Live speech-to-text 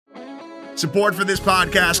Support for this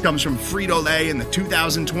podcast comes from Frito-Lay in the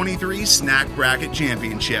 2023 Snack Bracket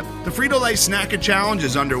Championship. The Frito-Lay Snack-It Challenge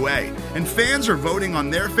is underway, and fans are voting on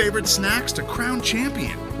their favorite snacks to crown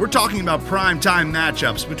champion. We're talking about prime-time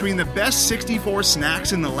matchups between the best 64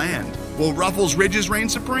 snacks in the land. Will Ruffles Ridges reign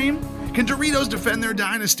supreme? Can Doritos defend their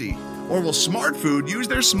dynasty? Or will Smart Food use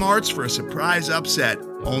their smarts for a surprise upset?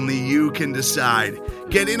 Only you can decide.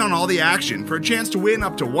 Get in on all the action for a chance to win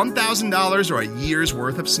up to $1,000 or a year's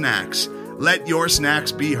worth of snacks. Let your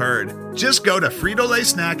snacks be heard. Just go to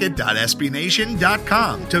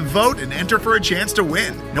fritolaysnacket.sbnation.com to vote and enter for a chance to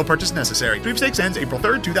win. No purchase necessary. Sweepstakes ends April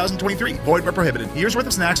 3rd, 2023. Void where prohibited. Year's worth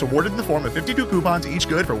of snacks awarded in the form of 52 coupons, each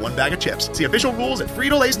good for one bag of chips. See official rules at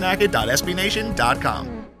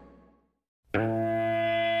fritolaysnacket.sbnation.com.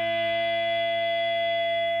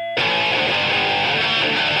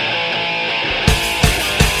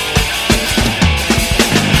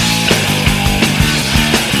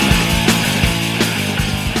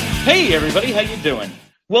 Hey everybody, how you doing?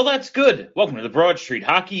 Well, that's good. Welcome to the Broad Street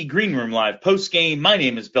Hockey Green Room Live postgame. My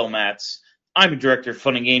name is Bill Matz. I'm a director of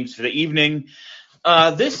fun and games for the evening.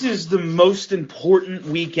 This is the most important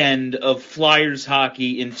weekend of Flyers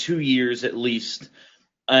hockey in 2 years at least,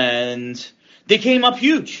 and they came up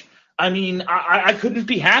huge. I mean, I couldn't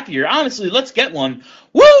be happier. Honestly, let's get one.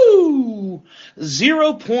 Woo!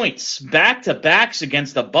 0 points, back-to-backs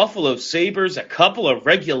against the Buffalo Sabres, a couple of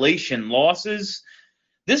regulation losses.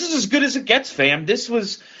 This is as good as it gets, fam. This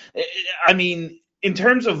was, I mean, in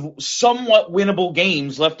terms of somewhat winnable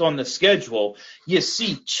games left on the schedule, you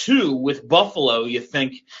see two with Buffalo. You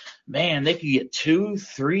think, man, they could get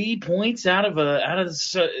 2-3 points out of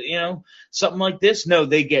something like this. No,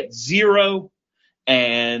 they get 0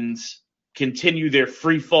 and continue their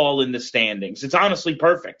free fall in the standings. It's honestly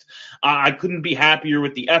perfect. I couldn't be happier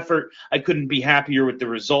with the effort. I couldn't be happier with the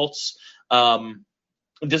results.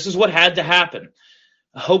 This is what had to happen.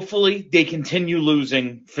 Hopefully they continue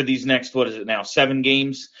losing for these next, 7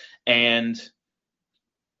 games, and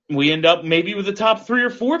we end up maybe with a top 3 or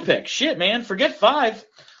 4 pick. Shit, man, forget 5.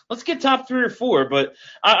 Let's get top 3 or 4, but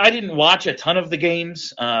I didn't watch a ton of the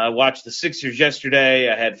games. I watched the Sixers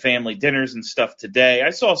yesterday. I had family dinners and stuff today. I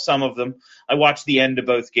saw some of them. I watched the end of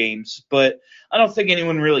both games, but I don't think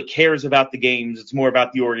anyone really cares about the games. It's more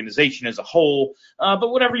about the organization as a whole.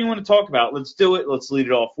 But whatever you want to talk about, let's do it. Let's lead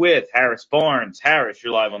it off with Harris Barnes. Harris,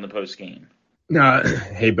 you're live on the post game.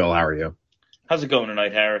 Hey, Bill, how are you? How's it going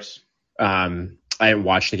tonight, Harris? I didn't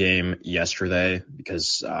watch the game yesterday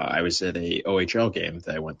because I was at a OHL game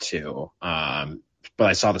that I went to. But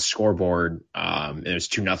I saw the scoreboard. It was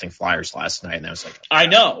 2-0 Flyers last night, and I was like, I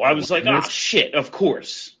know. I was like, oh shit, of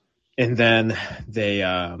course. And then they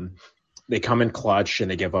come in clutch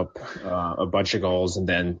and they give up a bunch of goals. And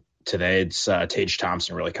then today it's Tage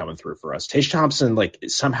Thompson really coming through for us. Tage Thompson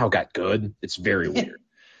somehow got good. It's very weird.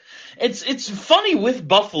 It's funny with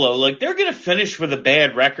Buffalo. Like, they're going to finish with a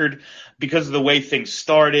bad record because of the way things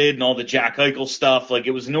started and all the Jack Eichel stuff. Like,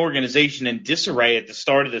 it was an organization in disarray at the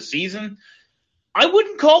start of the season. I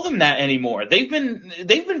wouldn't call them that anymore. They've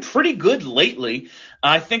been pretty good lately.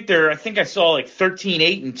 I think I saw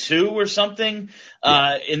 13-8-2 or something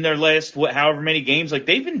in their last however many games. Like,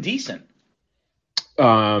 they've been decent.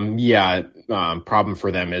 Problem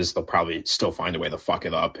for them is they'll probably still find a way to fuck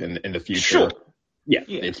it up in the future. Sure. Yeah,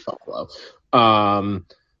 it's Buffalo.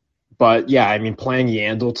 But yeah, I mean, playing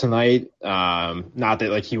Yandel tonight, not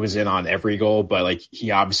that he was in on every goal, but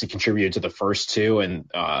he obviously contributed to the first 2, and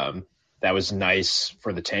that was nice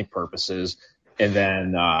for the tank purposes. And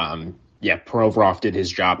then, Provorov did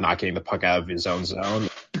his job not getting the puck out of his own zone.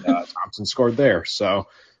 Thompson scored there. So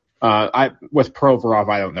with Provorov,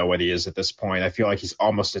 I don't know what he is at this point. I feel like he's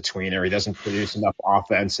almost a tweener. He doesn't produce enough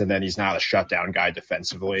offense, and then he's not a shutdown guy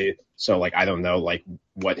defensively. So, I don't know,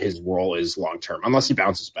 what his role is long-term, unless he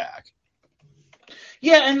bounces back.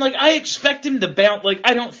 Yeah, and, I expect him to bounce.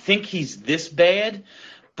 I don't think he's this bad,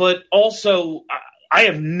 but also I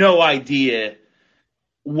have no idea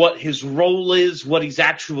what his role is, what he's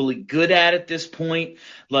actually good at this point.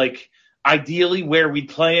 Ideally, where we'd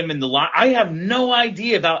play him in the line. I have no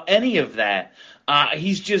idea about any of that.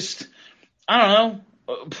 He's just, I don't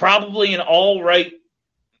know, probably an all right,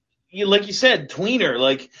 like you said,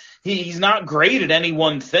 tweener. He's not great at any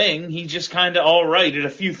one thing. He's just kind of all right at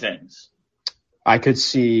a few things. I could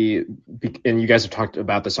see, and you guys have talked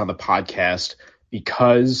about this on the podcast,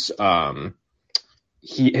 because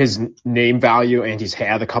his name value and he's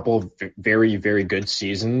had a couple of very, very good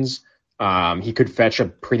seasons. He could fetch a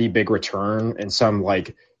pretty big return in some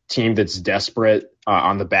team that's desperate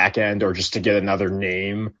on the back end, or just to get another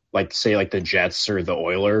name, say the Jets or the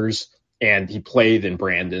Oilers. And he played in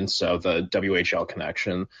Brandon, so the WHL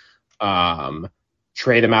connection.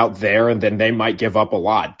 trade him out there, and then they might give up a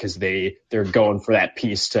lot because they're going for that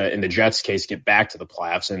piece to, in the Jets' case, get back to the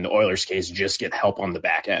playoffs, and in the Oilers' case, just get help on the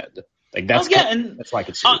back end. Like that's that's what I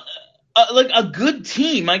could see. Like a good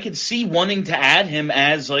team, I could see wanting to add him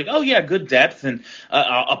as like, oh yeah, good depth, and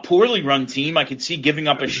a poorly run team, I could see giving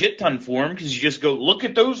up a shit ton for him because you just go, look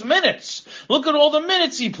at those minutes, look at all the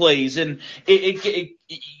minutes he plays, and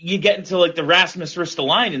you get into like the Rasmus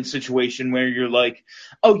Ristolainen situation where you're like,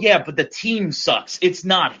 oh yeah, but the team sucks. It's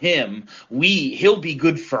not him. He'll be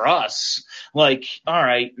good for us. Like, all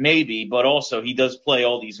right, maybe, but also he does play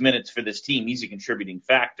all these minutes for this team. He's a contributing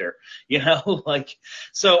factor, like,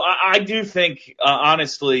 so I do think,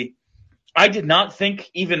 honestly, I did not think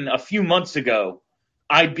even a few months ago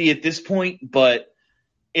I'd be at this point, but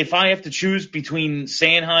if I have to choose between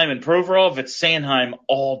Sanheim and Provorov, it's Sanheim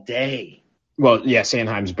all day. Well, yeah,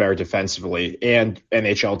 Sanheim's better defensively, and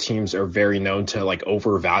NHL teams are very known to like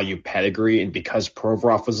overvalue pedigree. And because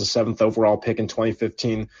Provorov was the 7th overall pick in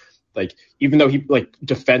 2015, like even though he like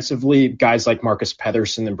defensively, guys like Marcus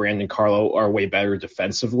Pettersson and Brandon Carlo are way better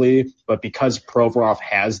defensively, but because Provorov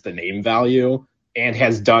has the name value and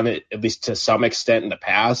has done it at least to some extent in the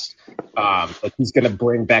past, like he's going to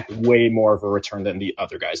bring back way more of a return than the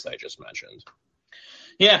other guys that I just mentioned.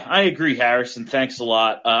 Yeah, I agree, Harrison. Thanks a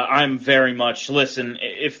lot. I'm very much, listen,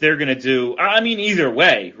 if they're going to do, I mean, either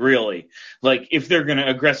way, really, like if they're going to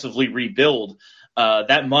aggressively rebuild,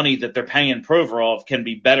 that money that they're paying Provorov can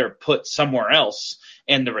be better put somewhere else,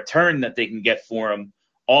 and the return that they can get for him,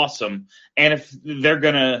 awesome. And if they're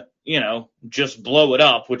going to, just blow it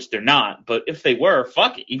up, which they're not, but if they were,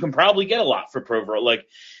 fuck it, you can probably get a lot for Provorov. Like,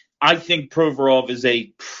 I think Provorov is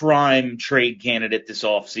a prime trade candidate this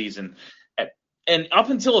offseason. And up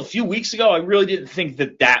until a few weeks ago, I really didn't think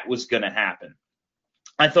that was going to happen.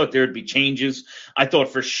 I thought there would be changes. I thought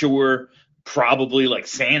for sure probably like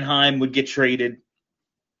Sanheim would get traded.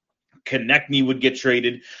 Konechny would get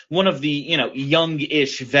traded. One of the,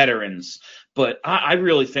 young-ish veterans. But I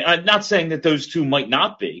really think – I'm not saying that those two might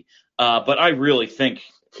not be, but I really think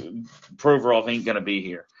Provorov ain't going to be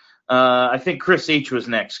here. I think Chris H. was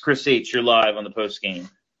next. Chris H., you're live on the postgame.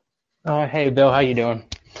 Hey, Bill. How you doing?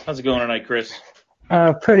 How's it going tonight, Chris?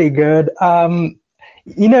 Pretty good. A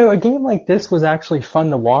game like this was actually fun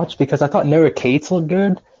to watch because I thought Noah Cates looked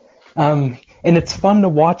good. And it's fun to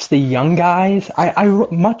watch the young guys. I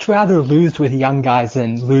much rather lose with young guys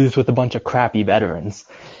than lose with a bunch of crappy veterans.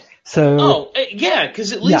 So. Oh, yeah,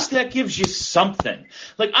 because at least that gives you something.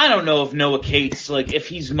 Like, I don't know if Noah Cates, like, if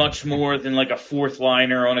he's much more than, like, a fourth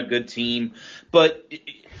liner on a good team, but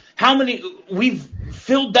how many – we've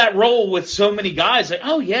filled that role with so many guys. Like,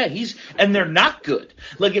 oh, yeah, and they're not good.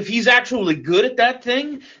 Like, if he's actually good at that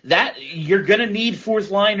thing, that you're going to need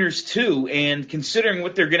fourth liners too. And considering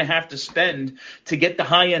what they're going to have to spend to get the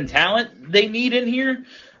high-end talent they need in here,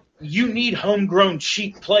 you need homegrown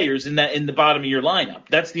cheap players in the bottom of your lineup.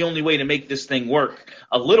 That's the only way to make this thing work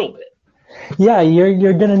a little bit. Yeah,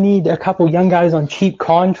 you're going to need a couple young guys on cheap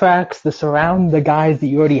contracts to surround the guys that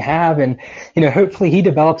you already have. And, hopefully he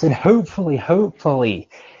develops, and hopefully,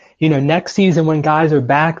 next season when guys are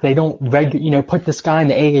back, they don't put this guy in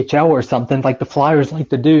the AHL or something like the Flyers like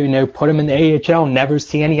to do, put him in the AHL, never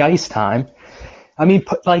see any ice time. I mean,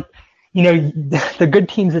 the good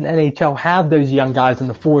teams in NHL have those young guys in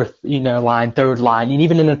the fourth, line, third line, and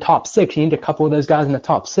even in the top six, you need a couple of those guys in the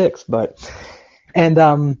top six.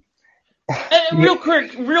 Real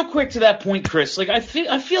quick to that point, Chris. Like I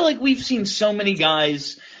feel like we've seen so many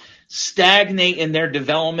guys stagnate in their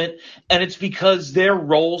development, and it's because their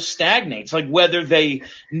role stagnates. Like whether they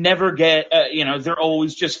never get, they're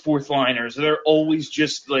always just fourth liners. They're always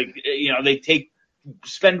just like, they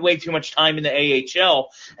spend way too much time in the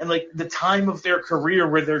AHL, and like the time of their career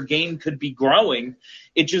where their game could be growing,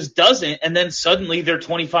 it just doesn't. And then suddenly they're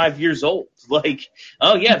 25 years old. Like,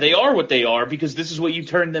 oh yeah, they are what they are because this is what you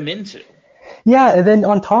turned them into. Yeah, and then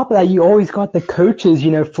on top of that, you always got the coaches,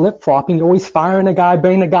 flip-flopping, always firing a guy,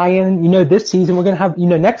 bringing a guy in. This season we're going to have,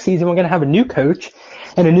 next season we're going to have a new coach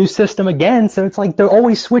and a new system again. So it's like they're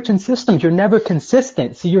always switching systems. You're never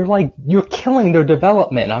consistent. So you're killing their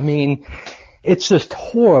development. I mean, it's just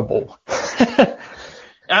horrible.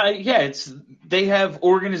 They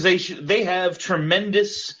have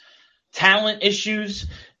tremendous talent issues,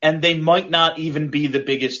 and they might not even be the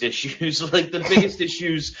biggest issues. Like the biggest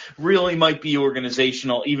issues really might be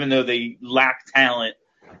organizational, even though they lack talent,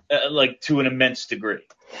 to an immense degree.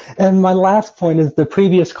 And my last point is the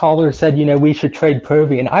previous caller said, we should trade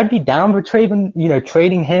Provy, and I'd be down for trading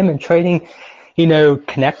him and trading,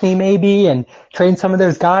 Konechny maybe and train some of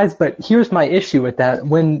those guys. But here's my issue with that.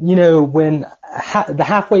 When the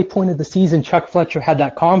halfway point of the season, Chuck Fletcher had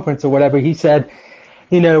that conference or whatever, he said,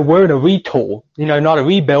 we're in a retool, not a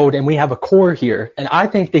rebuild, and we have a core here. And I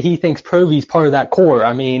think that he thinks Provy's part of that core.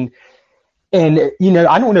 I mean, and,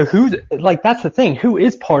 I don't know that's the thing. Who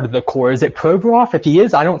is part of the core? Is it Provorov? If he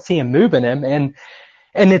is, I don't see him moving him. And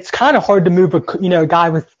it's kind of hard to move a guy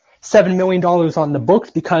with $7 million on the books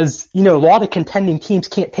because, a lot of contending teams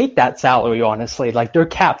can't take that salary, honestly. Like, they're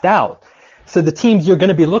capped out. So the teams you're going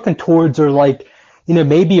to be looking towards are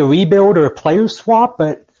maybe a rebuild or a player swap,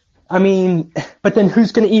 but then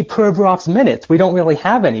who's going to eat Provorov's minutes? We don't really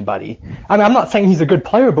have anybody. I'm not saying he's a good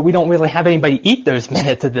player, but we don't really have anybody eat those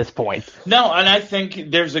minutes at this point. No, and I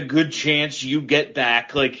think there's a good chance you get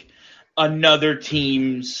back another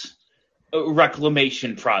team's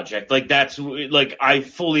reclamation project. I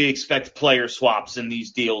fully expect player swaps in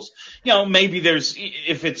these deals. Maybe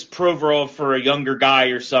if it's Provorov for a younger guy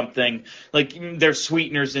or something, there's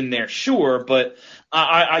sweeteners in there, sure, but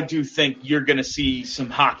I do think you're going to see some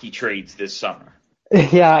hockey trades this summer.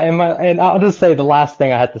 Yeah, and I'll just say the last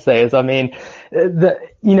thing I have to say is, the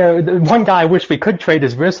one guy I wish we could trade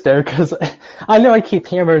is Risto, because I know I keep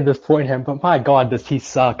hammering this point him, but my God, does he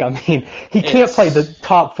suck? He can't play the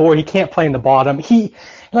top four. He can't play in the bottom. He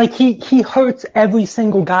hurts every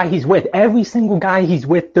single guy he's with. Every single guy he's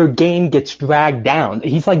with, their game gets dragged down.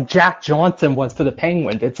 He's like Jack Johnson was for the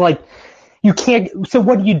Penguins. It's like, you can't. So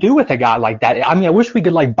what do you do with a guy like that? I wish we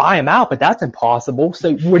could buy him out, but that's impossible.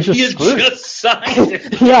 So we're just screwed. Just signed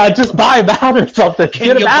him. Yeah, just buy him out or something.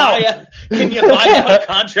 Get him out. Can you buy him a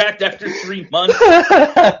contract after 3 months?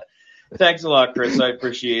 Thanks a lot, Chris. I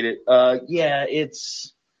appreciate it. Yeah,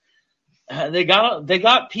 it's they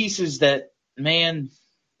got pieces that, man,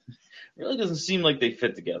 really doesn't seem like they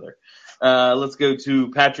fit together. Let's go to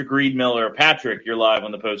Patrick Reed Miller. Patrick, you're live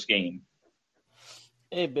on the post game.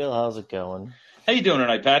 Hey, Bill, how's it going? How you doing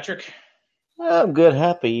tonight, Patrick? I'm good.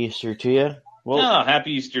 Happy Easter to you. Well,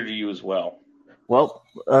 happy Easter to you as well. Well,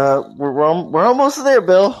 we're almost there,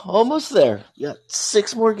 Bill. Almost there. Yeah,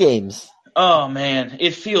 6 more games. Oh man,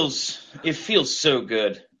 it feels so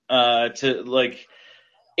good. April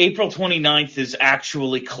 29th is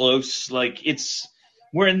actually close.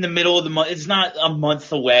 We're in the middle of the month. It's not a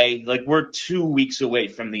month away. We're 2 weeks away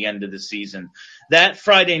from the end of the season. That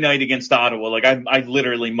Friday night against Ottawa, I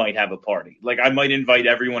literally might have a party. I might invite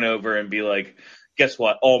everyone over and be like, guess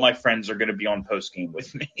what? All my friends are going to be on Postgame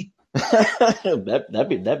with me.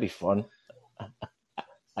 That'd be fun.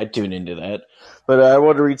 I'd tune into that. But I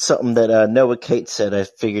want to read something that Noah Kate said. I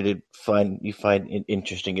figured you find it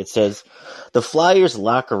interesting. It says, the Flyers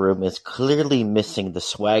locker room is clearly missing the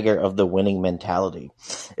swagger of the winning mentality.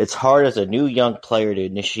 It's hard as a new young player to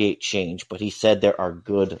initiate change, but he said there are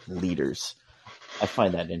good leaders. I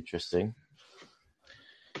find that interesting.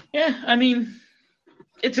 Yeah,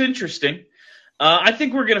 it's interesting. I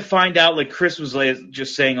think we're going to find out, like Chris was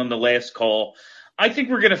just saying on the last call, I think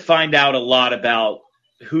we're going to find out a lot about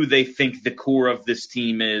who they think the core of this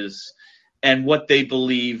team is and what they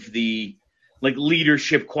believe the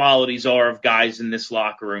leadership qualities are of guys in this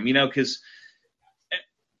locker room. Because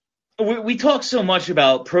we talk so much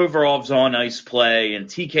about Provorov's on-ice play and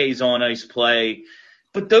TK's on-ice play,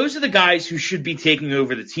 but those are the guys who should be taking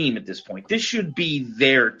over the team at this point. This should be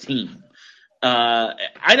their team.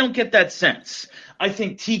 I don't get that sense. I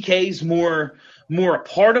think TK's more a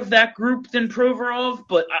part of that group than Provorov,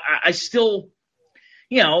 but I still,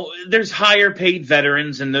 there's higher paid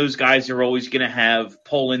veterans and those guys are always going to have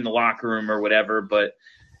pull in the locker room or whatever, but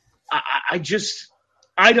I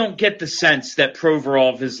don't get the sense that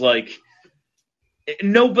Provorov is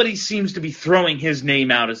nobody seems to be throwing his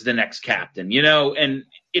name out as the next captain, and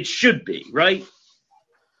it should be, right?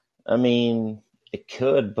 It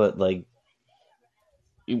could, but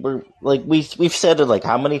we've said it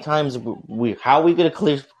how many times how are we going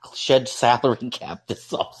to shed salary cap this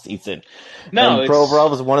offseason? No,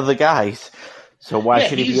 Provorov is one of the guys. So why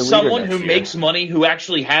should he be a leader? He's someone who year? Makes money, who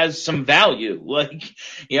actually has some value.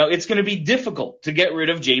 It's going to be difficult to get rid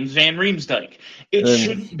of James Van Riemsdyk. It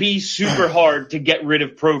shouldn't be super hard to get rid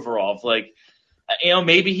of Provorov.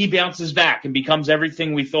 Maybe he bounces back and becomes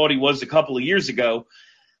everything we thought he was a couple of years ago.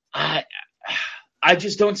 I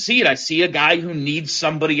just don't see it. I see a guy who needs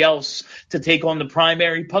somebody else to take on the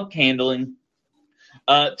primary puck handling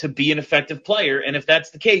to be an effective player. And if that's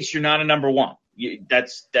the case, you're not a number one.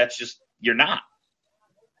 That's just you're not.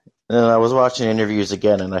 And I was watching interviews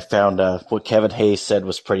again, and I found what Kevin Hayes said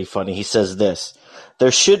was pretty funny. He says this: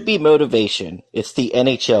 There should be motivation. It's the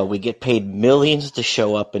NHL. We get paid millions to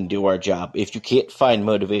show up and do our job. If you can't find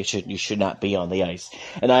motivation, you should not be on the ice.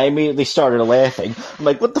 And I immediately started laughing. I'm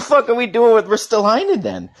like, what the fuck are we doing with Ristolainen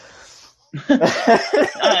then?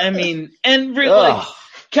 I mean, and really, like,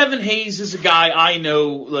 Kevin Hayes is a guy I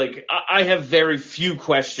know, like, I have very few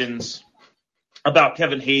questions about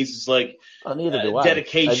Kevin Hayes' like neither do I.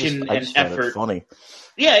 dedication I just and found it effort. funny.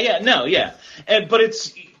 Yeah. But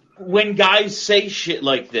it's when guys say shit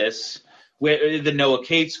like this, where the Noah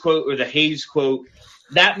Cates quote or the Hayes quote,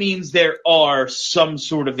 that means there are some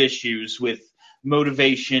sort of issues with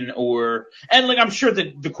motivation and like I'm sure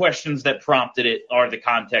the questions that prompted it are the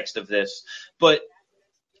context of this, but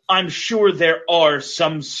I'm sure there are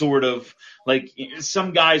some sort of like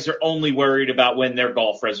some guys are only worried about when their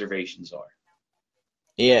golf reservations are.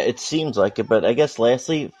 Yeah, it seems like it, but I guess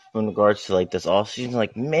lastly, in regards to like this offseason,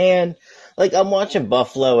 like man, like I'm watching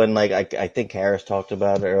Buffalo and like I think Harris talked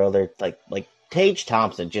about it earlier, like Tage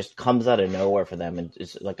Thompson just comes out of nowhere for them and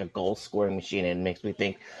is like a goal scoring machine, and it makes me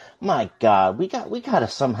think, my God, we gotta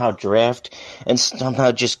somehow draft and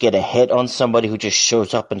somehow just get a hit on somebody who just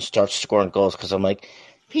shows up and starts scoring goals, because I'm like,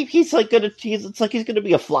 it's like he's gonna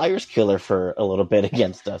be a Flyers killer for a little bit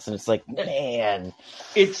against us, and it's like, man,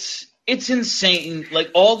 it's insane.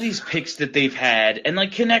 Like all these picks that they've had, and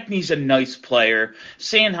like Konechny's a nice player,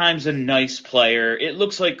 Sanheim's a nice player. It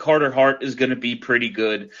looks like Carter Hart is going to be pretty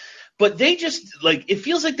good. But they just, like, it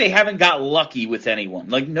feels like they haven't got lucky with anyone.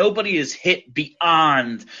 Like, nobody is hit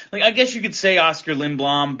beyond, like, I guess you could say Oscar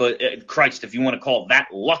Lindblom, but Christ, if you want to call that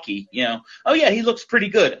lucky, you know, oh, yeah, he looks pretty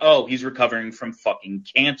good. Oh, he's recovering from fucking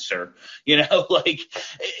cancer. You know, like,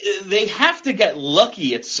 they have to get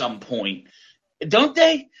lucky at some point, don't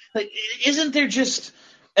they? Like, isn't there just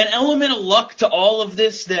an element of luck to all of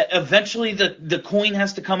this that eventually the coin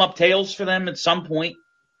has to come up tails for them at some point?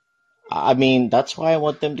 I mean, that's why I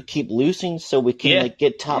want them to keep losing so we can like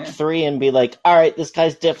get top 3 and be like, all right, this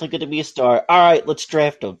guy's definitely going to be a star. All right, let's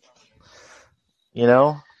draft him. You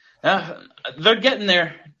know? They're getting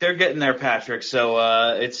there. They're getting there, Patrick. So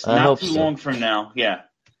it's not too long from now. Yeah.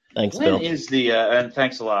 Thanks, Bill. When is the and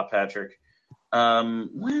thanks a lot, Patrick. I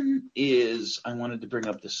wanted to bring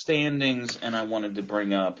up the standings, and I wanted to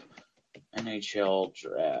bring up NHL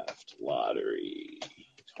Draft Lottery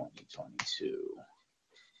 2022.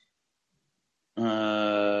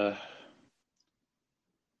 I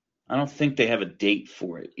don't think they have a date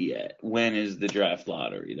for it yet. When is the draft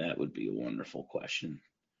lottery? That would be a wonderful question.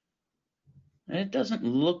 It doesn't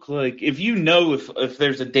look like, if you know if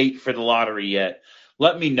there's a date for the lottery yet,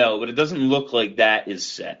 let me know, but it doesn't look like that is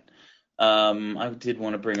set. I did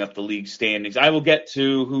want to bring up the league standings. I will get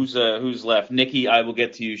to who's left. Nikki, I will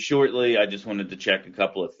get to you shortly. I just wanted to check a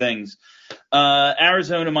couple of things.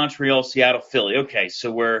 Arizona, Montreal, Seattle, Philly. Okay,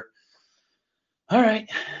 so we're all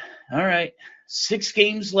right. 6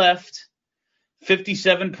 games left,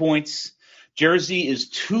 57 points. Jersey is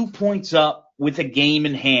 2 points up with a game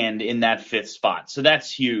in hand in that 5th spot. So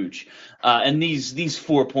that's huge. And these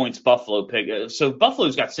 4 points Buffalo pick. So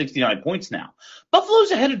Buffalo's got 69 points now.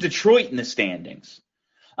 Buffalo's ahead of Detroit in the standings.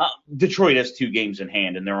 Detroit has 2 games in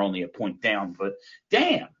hand, and they're only a point down. But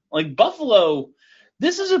damn, like Buffalo,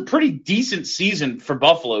 this is a pretty decent season for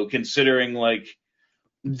Buffalo considering like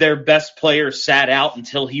their best player sat out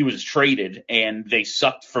until he was traded, and they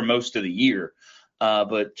sucked for most of the year.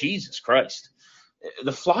 But Jesus Christ,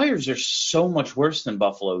 the Flyers are so much worse than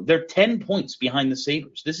Buffalo. They're 10 points behind the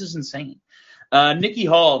Sabres. This is insane. Nikki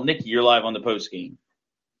Hall. Nikki, you're live on the postgame.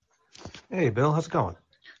 Hey, Bill. How's it going?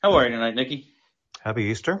 How are you tonight, Nikki? Happy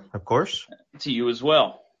Easter, of course. To you as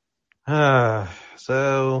well.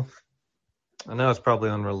 So, I know it's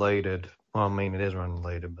probably unrelated. Well, I mean, it is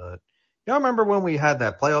unrelated, but y'all remember when we had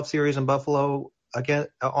that playoff series in Buffalo again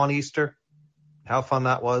on Easter? How fun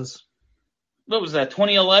that was. What was that,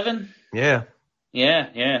 2011? Yeah.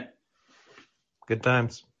 Yeah. Good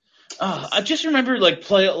times. I just remember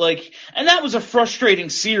and that was a frustrating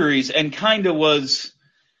series and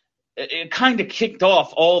it kind of kicked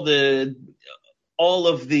off all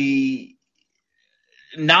of the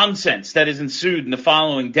nonsense that has ensued in the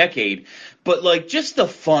following decade. But like just the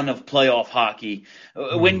fun of playoff hockey,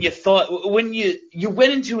 when you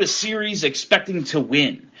went into a series expecting to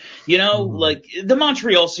win, you know, like the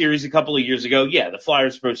Montreal series a couple of years ago. Yeah, the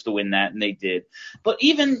Flyers were supposed to win that, and they did. But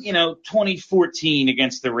even 2014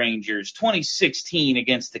 against the Rangers, 2016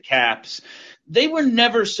 against the Caps, they were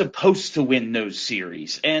never supposed to win those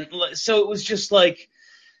series, and so it was just like,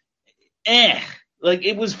 Like,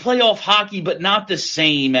 it was playoff hockey, but not the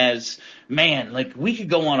same as, man, like, we could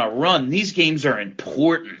go on a run. These games are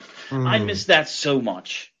important. I miss that so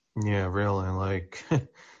much. Yeah, really. Like,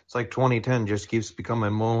 It's like 2010 just keeps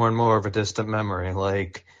becoming more and more of a distant memory.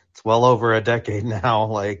 Like, it's well over a decade now.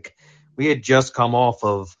 Like, we had just come off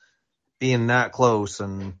of being that close,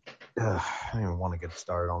 and I don't even want to get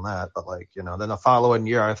started on that. But, like, then the following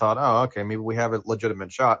year, I thought, oh, okay, maybe we have a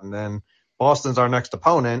legitimate shot. And then Boston's our next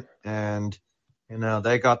opponent, and,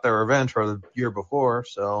 they got their revenge for the year before.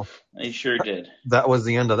 So They sure did. that was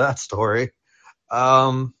the end of that story.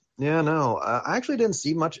 I actually didn't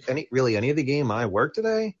see any of the game. I worked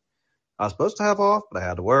today. I was supposed to have off, but I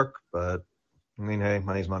had to work. But I mean, hey,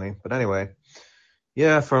 money's money. But anyway,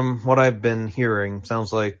 yeah, from what I've been hearing,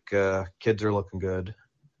 sounds like kids are looking good.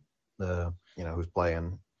 Who's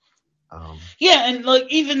playing. Yeah, and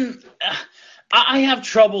like even I have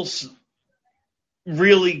troubles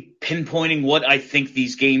really pinpointing what I think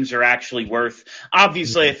these games are actually worth.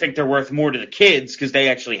 Obviously, I think they're worth more to the kids because they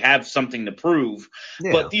actually have something to prove.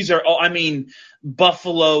 Yeah. But these are,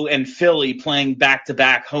 Buffalo and Philly playing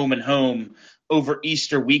back-to-back home and home over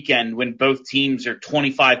Easter weekend when both teams are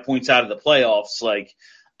 25 points out of the playoffs. Like,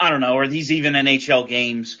 I don't know, are these even NHL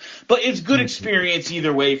games? But it's good experience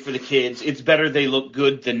either way for the kids. It's better they look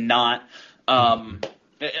good than not.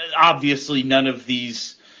 Obviously, none of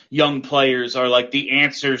these young players are like the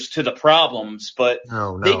answers to the problems, but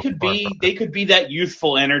they could be that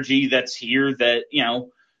youthful energy that's here that,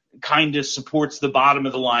 kind of supports the bottom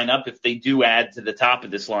of the lineup if they do add to the top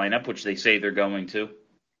of this lineup, which they say they're going to.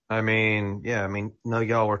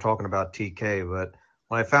 Y'all were talking about TK, but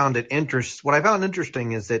what I found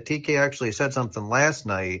interesting is that TK actually said something last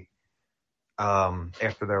night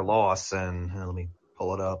after their loss, and let me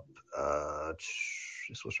pull it up.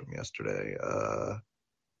 This was from yesterday.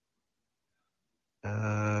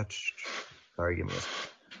 Sorry, give me a second.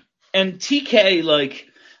 And TK,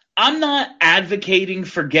 I'm not advocating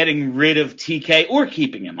for getting rid of TK or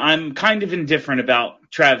keeping him. I'm kind of indifferent about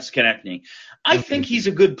Travis Konechny. I think he's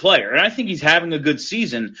a good player, and I think he's having a good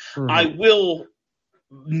season. Mm-hmm. I will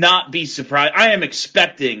not be surprised. I am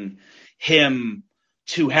expecting him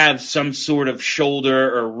to have some sort of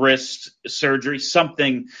shoulder or wrist surgery,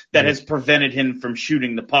 something that has prevented him from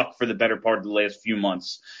shooting the puck for the better part of the last few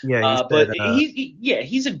months. Yeah,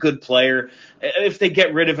 he's a good player. If they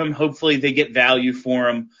get rid of him, hopefully they get value for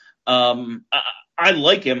him. I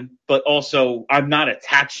like him, but also I'm not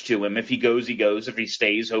attached to him. If he goes, he goes. If he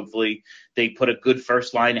stays, hopefully they put a good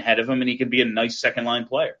first line ahead of him and he can be a nice second line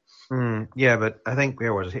player. Yeah, but I think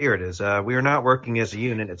here it is. We are not working as a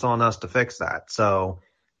unit. It's on us to fix that. So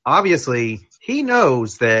obviously he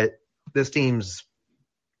knows that this team's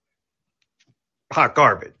hot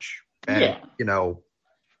garbage. And,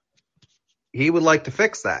 he would like to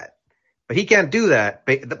fix that. But he can't do that.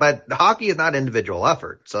 But the hockey is not individual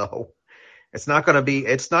effort. So it's not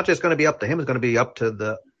just going to be up to him. It's going to be up to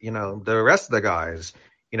the rest of the guys.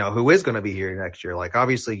 Who is going to be here next year. Like,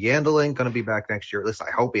 obviously, Yandel ain't going to be back next year. At least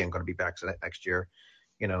I hope he ain't going to be back next year.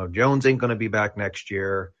 Jones ain't going to be back next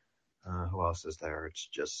year. Who else is there? It's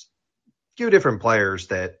just a few different players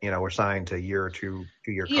that, were signed to year or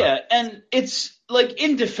two-year contracts. Yeah, and it's,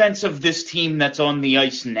 in defense of this team that's on the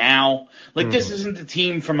ice now, this isn't the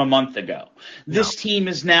team from a month ago. This team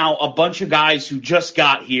is now a bunch of guys who just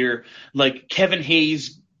got here, like Kevin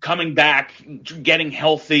Hayes coming back, getting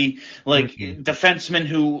healthy, defensemen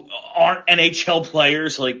who aren't NHL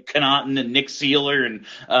players like Connaughton and Nick Seeler and,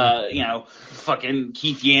 fucking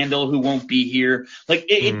Keith Yandel who won't be here.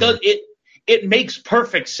 It makes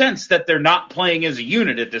perfect sense that they're not playing as a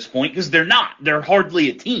unit at this point because they're not. They're hardly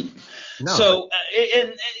a team. No. So,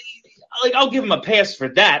 I'll give them a pass for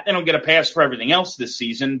that. They don't get a pass for everything else this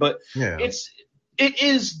season, but it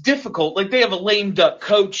is difficult. They have a lame duck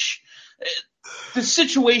coach. The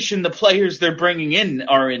situation the players they're bringing in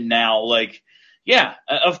are in now,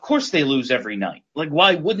 of course they lose every night.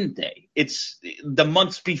 Why wouldn't they? It's the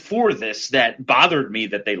months before this that bothered me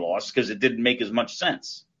that they lost because it didn't make as much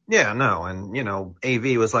sense. Yeah, no, and,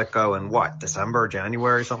 AV was let go in December,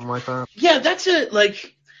 January, something like that? Yeah, that's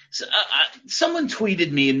someone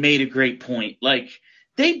tweeted me and made a great point.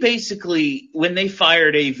 They basically, when they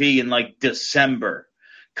fired AV in, December,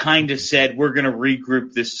 kind of said, we're going to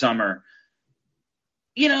regroup this summer.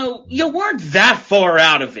 You weren't that far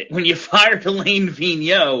out of it when you fired Alain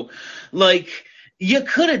Vigneault. You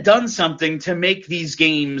could have done something to make these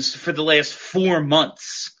games for the last 4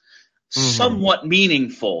 months somewhat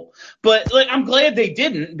meaningful. But, I'm glad they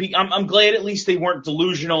didn't. I'm glad at least they weren't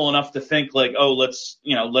delusional enough to think, let's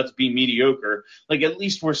be mediocre. At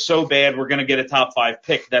least we're so bad we're going to get a top 5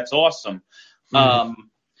 pick. That's awesome.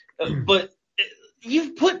 But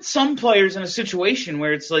you've put some players in a situation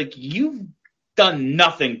where it's you've done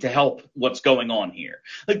nothing to help what's going on here.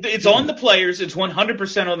 It's on the players. It's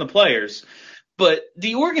 100% on the players. but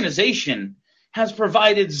the organization has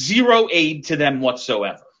provided zero aid to them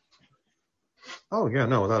whatsoever. Oh, yeah,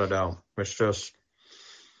 no, without a doubt. It's just,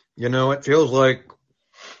 it feels like,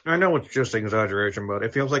 I know it's just exaggeration, but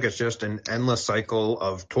it feels like it's just an endless cycle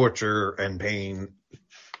of torture and pain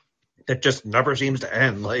that just never seems to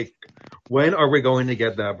end. Like, when are we going to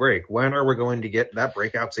get that break? When are we going to get that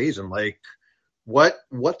breakout season? Like, and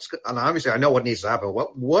obviously I know what needs to happen.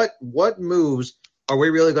 What moves are we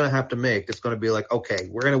really going to have to make that's going to be like, okay,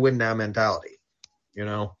 we're going to win now mentality?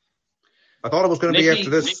 I thought it was going to be after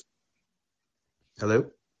this. Hello?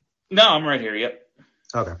 No, I'm right here. Yep.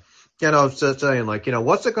 Okay. Yeah, no, I was just saying, like,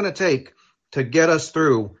 what's it going to take to get us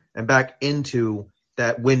through and back into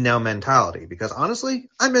that win now mentality? Because honestly,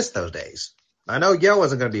 I miss those days. I know Yale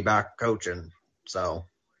isn't going to be back coaching, so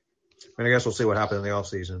I guess we'll see what happens in the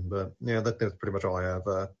offseason. But yeah, that's pretty much all I have.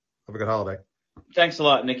 Have a good holiday. Thanks a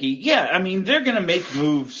lot, Nikki. Yeah, I mean, they're going to make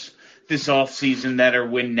moves this offseason that are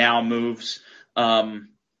win now moves.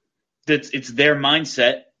 It's their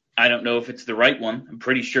mindset. I don't know if it's the right one. I'm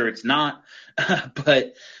pretty sure it's not.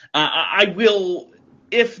 But I will,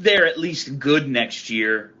 if they're at least good next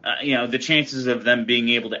year, the chances of them being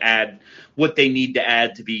able to add what they need to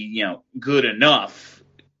add to be, good enough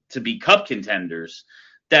to be cup contenders,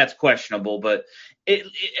 that's questionable. But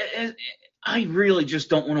I really just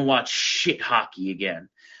don't want to watch shit hockey again.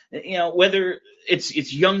 Whether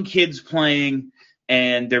it's young kids playing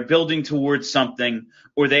and they're building towards something,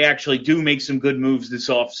 or they actually do make some good moves this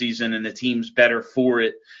offseason and the team's better for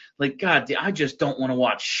it. Like, God, I just don't want to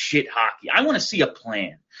watch shit hockey. I want to see a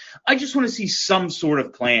plan. I just want to see some sort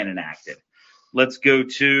of plan enacted. Let's go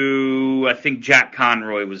to, I think Jack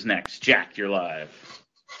Conroy was next. Jack, you're live.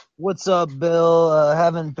 What's up, Bill?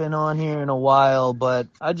 Haven't been on here in a while, but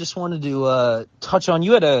I just wanted to touch on,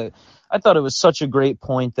 I thought it was such a great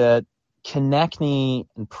point that Konechny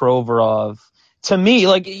and Provorov, to me,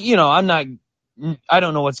 like, I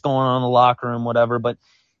don't know what's going on in the locker room, whatever, but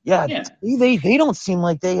yeah. They don't seem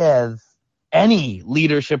like they have any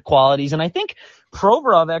leadership qualities. And I think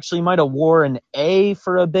Provorov actually might have wore an A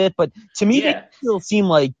for a bit, but to me, they still seem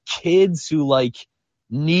like kids who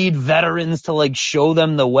need veterans to show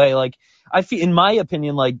them the way. Like, I feel, in my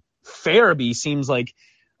opinion, Farabee seems like,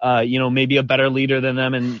 maybe a better leader than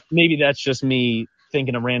them. And maybe that's just me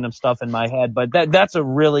thinking of random stuff in my head, but that's a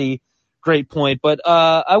really great point. But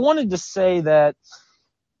I wanted to say that,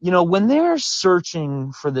 when they're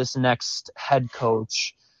searching for this next head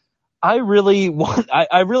coach, I really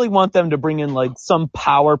want them to bring in some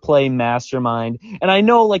power play mastermind. And I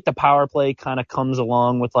know the power play kind of comes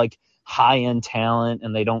along with high end talent,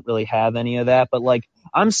 and they don't really have any of that. But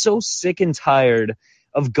I'm so sick and tired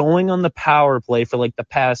of going on the power play for the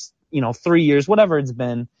past 3 years, whatever it's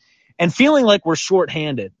been, and feeling like we're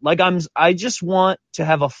shorthanded. I just want to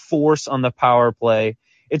have a force on the power play.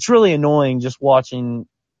 It's really annoying just watching,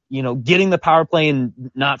 getting the power play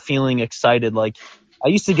and not feeling excited. I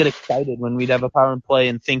used to get excited when we'd have a power play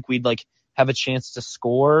and think we'd have a chance to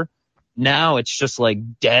score. Now it's just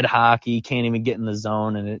dead hockey, can't even get in the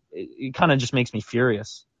zone, and it kind of just makes me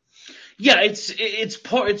furious. Yeah, it's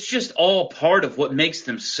just all part of what makes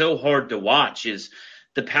them so hard to watch. Is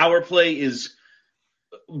the power play is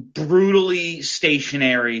brutally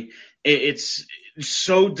stationary. It's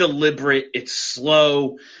so deliberate. It's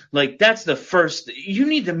slow. That's the first. You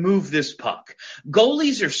need to move this puck.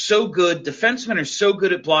 Goalies are so good. Defensemen are so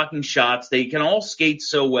good at blocking shots. They can all skate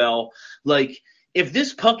so well. If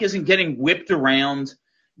this puck isn't getting whipped around,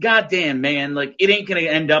 goddamn, man, it ain't going to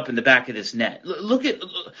end up in the back of this net. Look at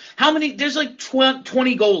how many – there's 20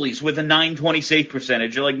 goalies with a .920 save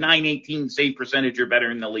percentage or .918 save percentage or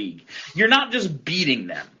better in the league. You're not just beating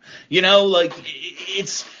them.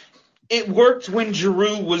 It worked when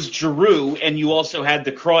Giroux was Giroux, and you also had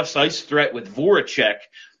the cross-ice threat with Voracek,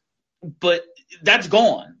 but that's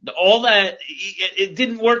gone. All that, it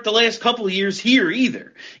didn't work the last couple of years here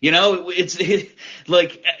either. You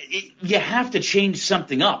have to change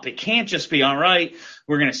something up. It can't just be, all right,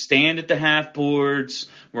 we're going to stand at the half boards,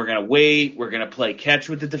 we're going to wait, we're going to play catch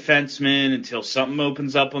with the defenseman until something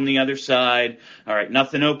opens up on the other side. All right,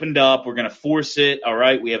 nothing opened up, we're going to force it. All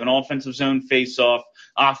right, we have an offensive zone face-off.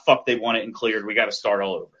 Fuck, they won it and cleared. We got to start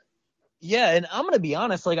all over. Yeah, and I'm going to be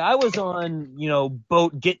honest, I was on,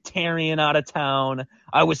 boat get Tarian out of town.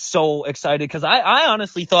 I was so excited because I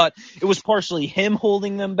honestly thought it was partially him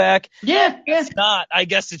holding them back. Yeah. It's not. I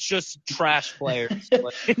guess it's just trash players.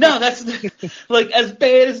 No, that's as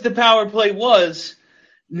bad as the power play was,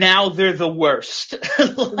 now they're the worst.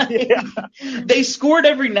 They scored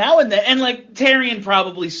every now and then, and Tarian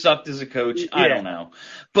probably sucked as a coach. I don't know.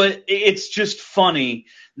 But it's just funny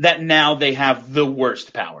that now they have the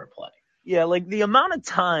worst power play. Yeah, like the amount of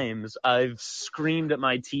times I've screamed at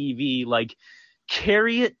my TV, like,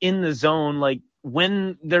 carry it in the zone, like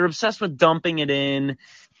when they're obsessed with dumping it in.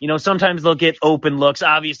 Sometimes they'll get open looks.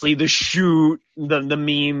 Obviously, the shoot, the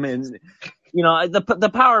meme, and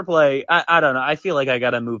the power play. I don't know. I feel like I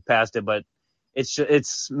gotta move past it, but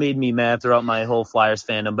it's made me mad throughout my whole Flyers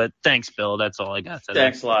fandom. But thanks, Bill. That's all I got today.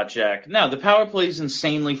 Thanks a lot, Jack. No, the power play is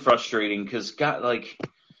insanely frustrating because,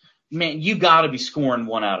 man, you got to be scoring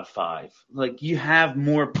 1 out of 5. Like, you have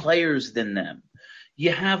more players than them.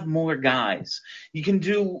 You have more guys. You can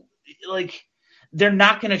do, like, they're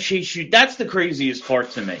not going to chase you. That's the craziest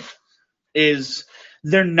part to me, is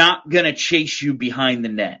they're not going to chase you behind the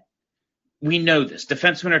net. We know this.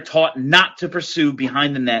 Defensemen are taught not to pursue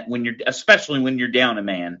behind the net especially when you're down a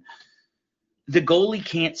man. The goalie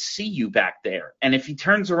can't see you back there. And if he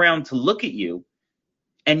turns around to look at you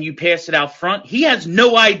and you pass it out front, he has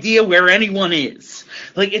no idea where anyone is.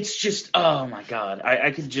 Like, it's just, oh my God. I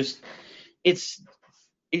could just, it's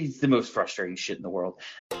the most frustrating shit in the world.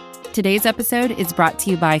 Today's episode is brought to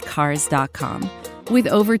you by Cars.com. With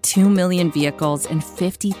over 2 million vehicles and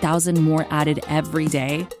 50,000 more added every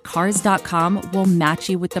day, Cars.com will match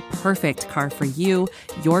you with the perfect car for you,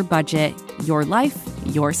 your budget, your life,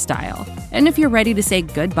 your style. And if you're ready to say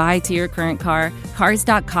goodbye to your current car,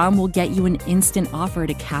 Cars.com will get you an instant offer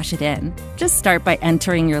to cash it in. Just start by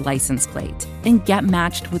entering your license plate and get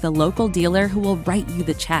matched with a local dealer who will write you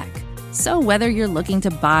the check. So whether you're looking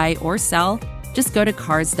to buy or sell, just go to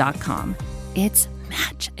Cars.com. It's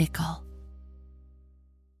magical.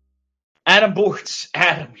 Adam Bortz.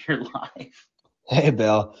 Adam, you're live. Hey,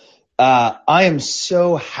 Bill. I am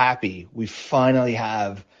so happy we finally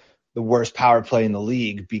have the worst power play in the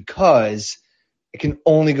league because it can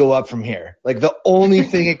only go up from here. Like, the only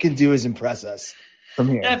thing it can do is impress us from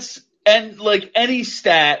here. And like any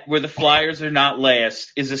stat where the Flyers are not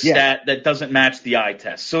last is a stat that doesn't match the eye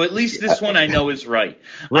test. So at least this one I know is right.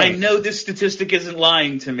 I know this statistic isn't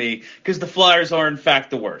lying to me because the Flyers are in fact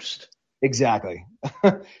the worst. Exactly.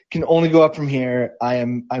 Can only go up from here.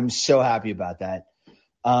 I'm so happy about that.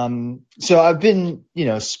 So I've been,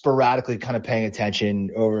 sporadically kind of paying attention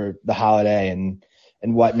over the holiday and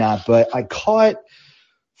whatnot, but I caught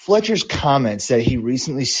Fletcher's comments that he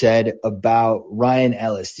recently said about Ryan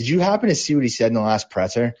Ellis. Did you happen to see what he said in the last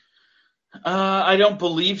presser? I don't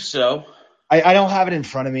believe so. I don't have it in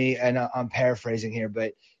front of me, and I'm paraphrasing here,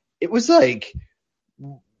 but it was like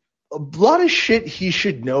a lot of shit he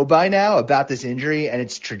should know by now about this injury and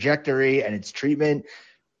its trajectory and its treatment.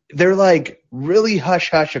 They're like really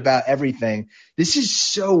hush-hush about everything. This is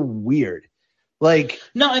so weird. Like,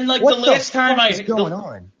 no, and like what the last time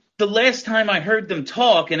the last time I heard them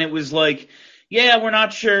talk, and it was like, yeah, we're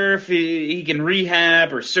not sure if he can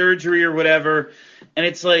rehab or surgery or whatever. And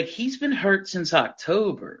it's like, he's been hurt since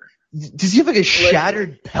October. Does he have like a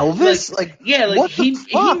shattered pelvis? He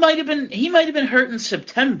might have been hurt in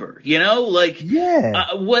September,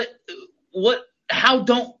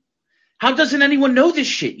 how doesn't anyone know this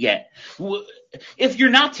shit yet? If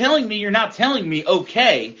you're not telling me, you're not telling me,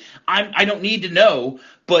 okay, I don't need to know.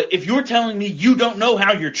 But if you're telling me you don't know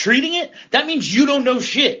how you're treating it, that means you don't know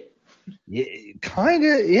shit. Yeah, kind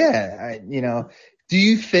of, yeah. Do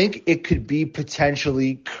you think it could be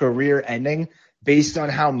potentially career ending based on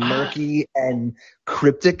how murky and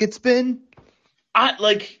cryptic it's been? I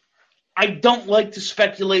don't like to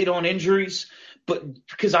speculate on injuries, but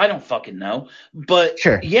because I don't fucking know. But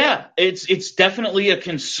sure. Yeah, it's definitely a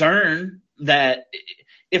concern that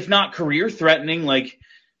if not career threatening, like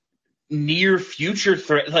near future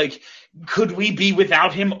threat, like could we be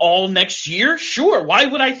without him all next year? Sure. Why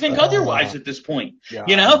would I think otherwise at this point? Yeah.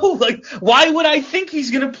 Like why would I think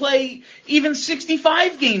he's going to play even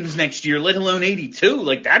 65 games next year, let alone 82?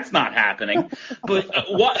 Like that's not happening. But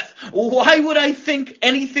why would I think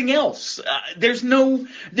anything else? There's no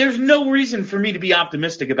reason for me to be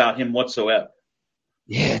optimistic about him whatsoever.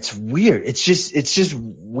 Yeah, it's weird. It's just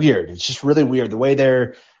weird. It's just really weird the way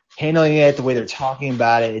they're handling it, the way they're talking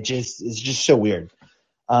about it. It's just so weird.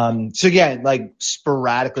 So again, like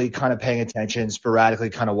sporadically kind of paying attention, sporadically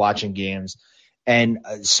kind of watching games, and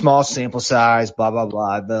a small sample size, blah, blah,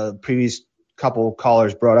 blah. The previous couple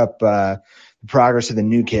callers brought up the progress of the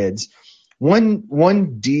new kids.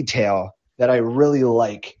 One detail that I really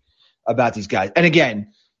like about these guys, and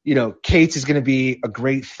again, Cates is going to be a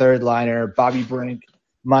great third liner. Bobby Brink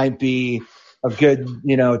might be a good,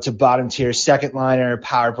 to bottom tier second liner,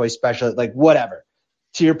 power play specialist, like whatever.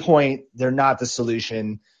 To your point, they're not the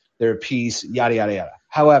solution. They're a piece, yada, yada, yada.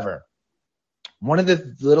 However, one of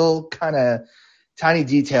the little kind of tiny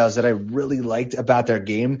details that I really liked about their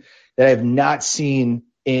game that I have not seen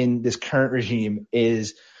in this current regime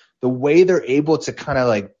is the way they're able to kind of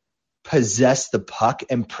like possess the puck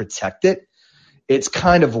and protect it, it's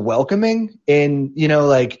kind of welcoming. And,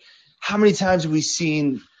 like how many times have we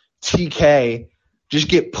seen TK just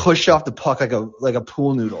get pushed off the puck like a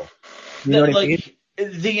pool noodle? You know what I mean?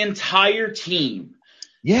 The entire team.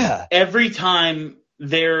 Yeah. Every time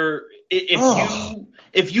if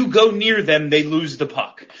you go near them, they lose the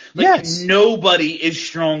puck. Nobody is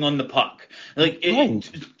strong on the puck.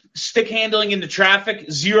 Stick handling into traffic,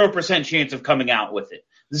 0% chance of coming out with it.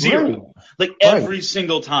 Zero. Every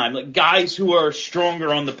single time. Like guys who are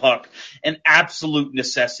stronger on the puck, an absolute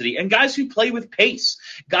necessity. And guys who play with pace.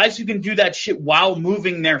 Guys who can do that shit while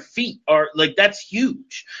moving their feet are that's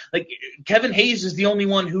huge. Like Kevin Hayes is the only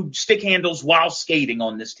one who stick handles while skating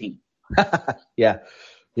on this team. Yeah.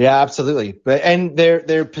 Yeah, absolutely. And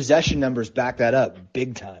their possession numbers back that up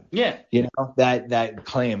big time. Yeah. That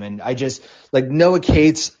claim. And I just Noah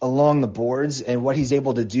Cates along the boards and what he's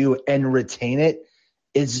able to do and retain it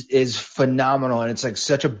is phenomenal. And it's like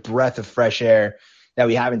such a breath of fresh air that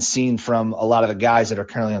we haven't seen from a lot of the guys that are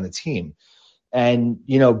currently on the team. And,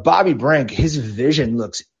 Bobby Brink, his vision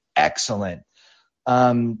looks excellent.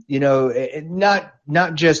 Not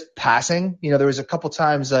just passing, there was a couple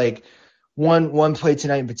times one play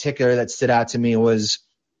tonight in particular that stood out to me was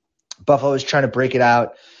Buffalo was trying to break it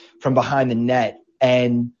out from behind the net,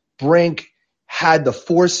 and Brink had the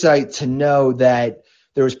foresight to know that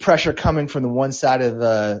there was pressure coming from the one side of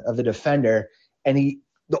the defender, and the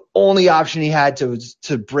only option he had was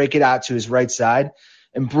to break it out to his right side.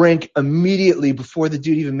 And Brink immediately, before the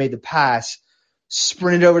dude even made the pass,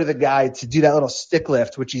 sprinted over to the guy to do that little stick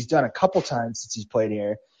lift, which he's done a couple times since he's played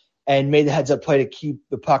here, and made the heads-up play to keep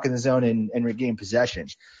the puck in the zone and regain possession.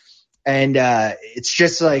 And it's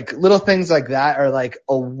just little things like that are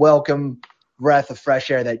a welcome breath of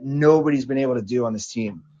fresh air that nobody's been able to do on this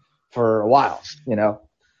team for a while,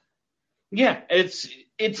 Yeah,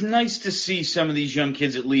 it's nice to see some of these young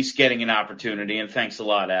kids at least getting an opportunity, and thanks a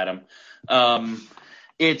lot, Adam.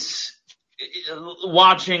 It's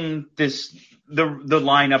watching the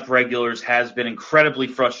lineup regulars has been incredibly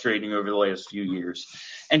frustrating over the last few years,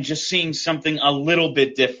 and just seeing something a little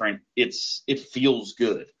bit different, it feels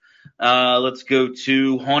good. Let's go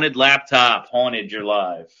to Haunted Laptop. Haunted, you're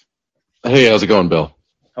live. Hey, how's it going, Bill?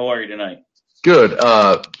 How are you tonight? Good.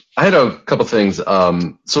 I had a couple things.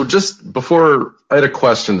 So just before, I had a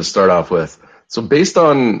question to start off with. So based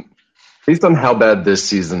on how bad this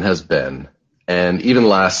season has been, and even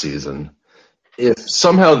last season, if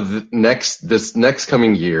somehow this next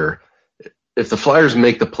coming year, if the Flyers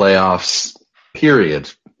make the playoffs,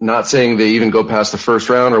 period, not saying they even go past the first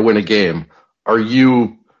round or win a game, are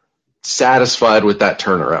you satisfied with that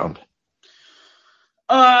turnaround?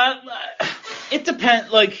 It depends.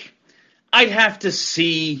 I'd have to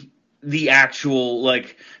see the actual,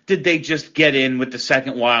 did they just get in with the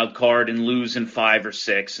second wild card and lose in 5 or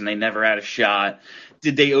 6 and they never had a shot?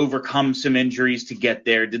 Did they overcome some injuries to get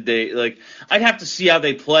there? Did they, I'd have to see how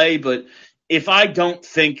they play, but if I don't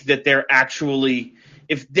think that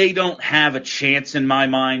if they don't have a chance in my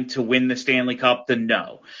mind to win the Stanley Cup, then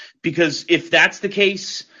no. Because if that's the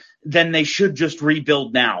case, then they should just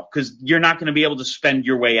rebuild now, because you're not going to be able to spend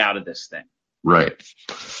your way out of this thing. Right.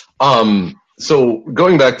 So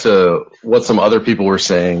going back to what some other people were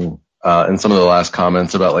saying in some of the last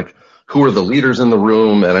comments about who are the leaders in the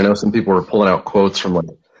room, and I know some people were pulling out quotes from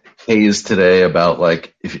Hayes today about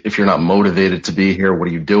if you're not motivated to be here, what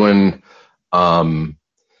are you doing?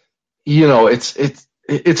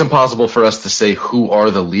 It's impossible for us to say who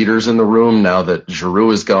are the leaders in the room now that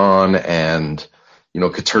Giroux is gone and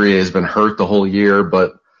Couturier has been hurt the whole year,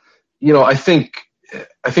 but I think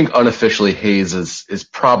unofficially Hayes is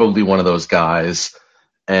probably one of those guys.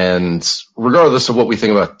 And regardless of what we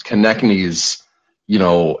think about Konechny's,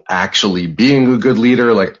 actually being a good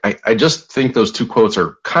leader, I just think those two quotes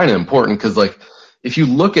are kind of important because, if you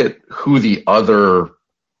look at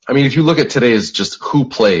if you look at today's just who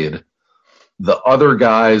played, the other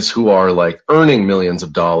guys who are earning millions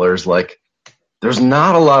of dollars, there's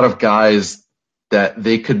not a lot of guys that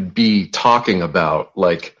they could be talking about.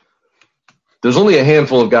 There's only a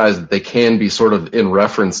handful of guys that they can be sort of in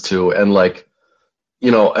reference to. And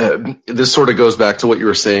this sort of goes back to what you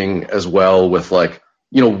were saying as well with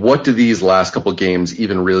what do these last couple games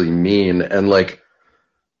even really mean? And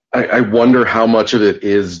I wonder how much of it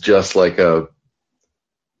is just the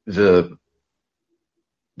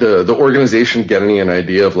organization getting an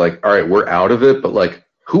idea of all right, we're out of it, but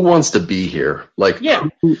who wants to be here? Yeah,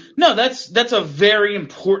 no, that's a very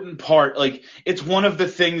important part. It's one of the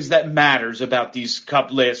things that matters about these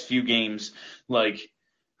last few games.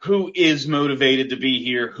 who is motivated to be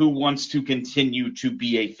here, who wants to continue to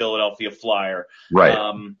be a Philadelphia Flyer. Right.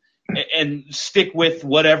 And stick with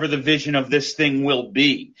whatever the vision of this thing will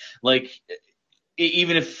be. Like,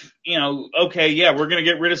 even if, okay, yeah, we're going to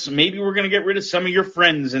get rid of some of your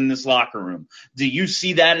friends in this locker room. Do you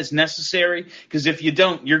see that as necessary? Because if you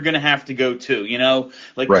don't, you're going to have to go too,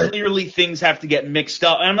 Right. Clearly things have to get mixed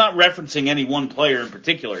up. And I'm not referencing any one player in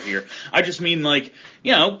particular here. I just mean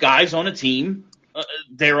guys on a team,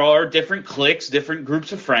 there are different cliques, different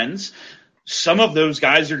groups of friends. Some of those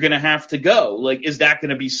guys are going to have to go. Like, is that going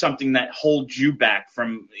to be something that holds you back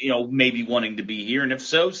from, maybe wanting to be here? And if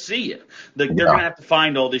so, see you. They're going to have to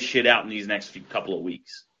find all this shit out in these next couple of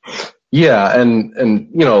weeks. Yeah. And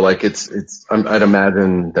I'd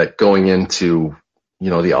imagine that going into,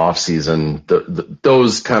 the off season,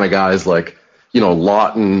 those kind of guys like,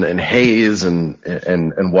 Lawton and Hayes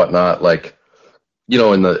and whatnot, like,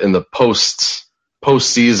 in the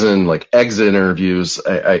postseason, like exit interviews,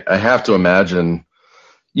 I have to imagine,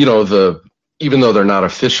 even though they're not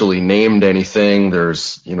officially named anything,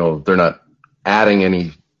 there's, they're not adding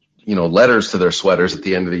any, letters to their sweaters at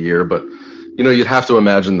the end of the year, but, you'd have to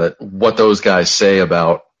imagine that what those guys say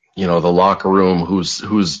about, the locker room,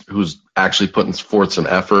 who's actually putting forth some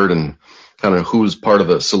effort and kind of who's part of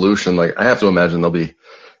the solution. Like, I have to imagine they'll be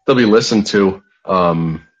listened to,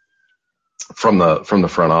 from the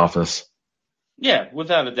front office. Yeah,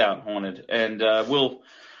 without a doubt, Haunted. And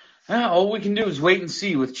all we can do is wait and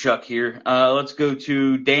see with Chuck here. Let's go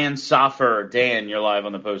to Dan Soffer. Dan, you're live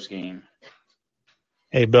on the post game.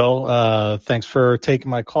 Hey, Bill. Thanks for taking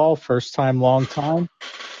my call. First time, long time.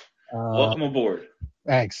 Welcome aboard.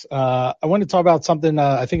 Thanks. I wanted to talk about something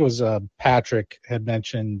I think it was Patrick had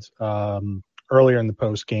mentioned earlier in the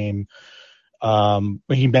post game.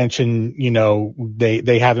 He mentioned,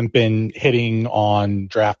 they haven't been hitting on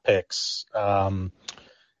draft picks.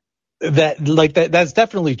 That's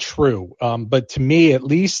definitely true. But to me, at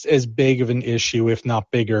least as big of an issue, if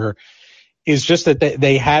not bigger, is just that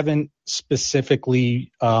they haven't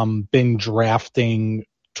specifically been drafting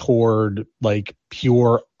toward like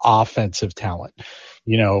pure offensive talent.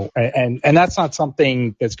 And that's not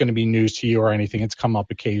something that's going to be news to you or anything. It's come up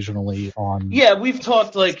occasionally on. Yeah, we've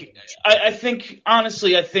talked I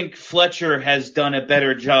think Fletcher has done a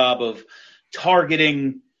better job of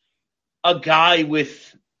targeting a guy with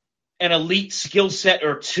an elite skill set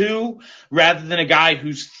or two rather than a guy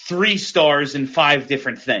who's 3 stars in 5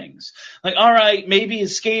 different things. Like, all right, maybe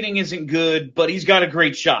his skating isn't good, but he's got a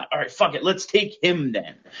great shot. All right, fuck it. Let's take him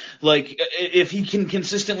then. Like, if he can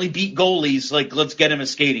consistently beat goalies, like, let's get him a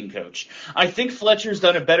skating coach. I think Fletcher's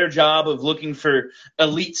done a better job of looking for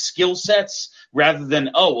elite skill sets rather than,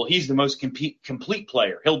 he's the most complete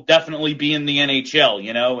player. He'll definitely be in the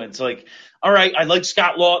NHL, It's like, all right, I like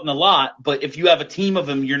Scott Lawton a lot, but if you have a team of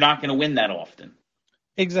them, you're not going to win that often.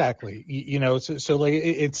 Exactly. So like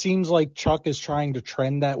it seems like Chuck is trying to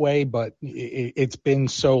trend that way, but it's been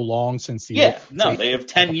so long since they have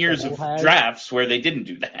 10 years of drafts where they didn't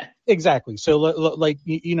do that. Exactly. So like,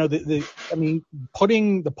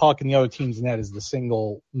 putting the puck in the other team's net is the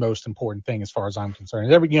single most important thing as far as I'm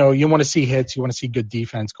concerned. You want to see hits, you want to see good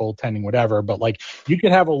defense, goaltending, whatever, but like you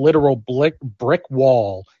could have a literal brick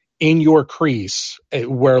wall in your crease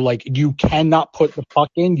where like you cannot put the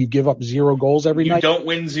puck in, you give up 0 goals every night. You don't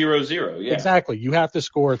win 0-0. Yeah, exactly. You have to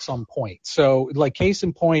score at some point. So like case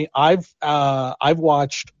in point, I've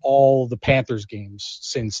watched all the Panthers games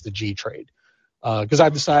since the G trade because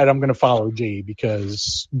I've decided I'm going to follow G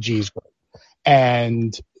because G's great.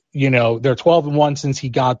 And they're 12-1 since he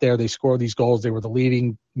got there. They scored these goals. They were the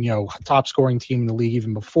leading, top scoring team in the league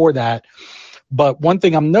even before that. But one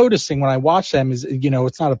thing I'm noticing when I watch them is,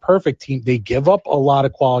 it's not a perfect team. They give up a lot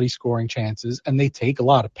of quality scoring chances and they take a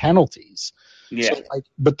lot of penalties. Yeah. So,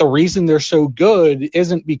 but the reason they're so good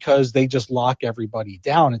isn't because they just lock everybody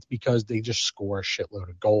down. It's because they just score a shitload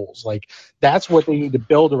of goals. Like that's what they need to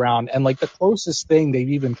build around. And like the closest thing they've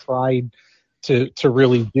even tried to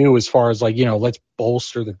really do as far as like, let's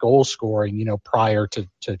bolster the goal scoring, prior to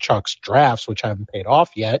Chuck's drafts, which haven't paid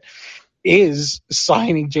off yet, is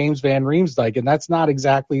signing James Van Riemsdyk. And that's not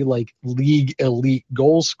exactly like league elite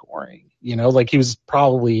goal scoring, like he was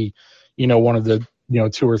probably, one of the,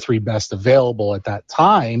 2 or 3 best available at that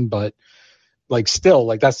time, but like still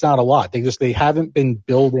like that's not a lot. They haven't been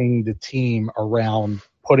building the team around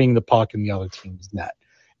putting the puck in the other team's net.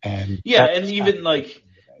 And even like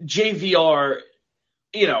JVR,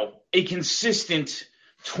 a consistent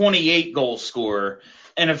 28 goal scorer.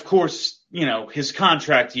 And of course, his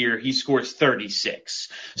contract year, he scores 36.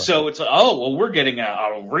 Right. So it's like, we're getting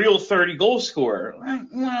a real 30 goal scorer.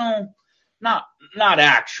 Well, not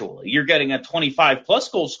actually. You're getting a 25-plus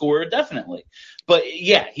goal scorer, definitely. But,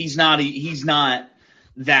 yeah, he's not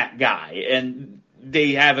that guy. And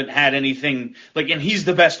they haven't had anything like, and he's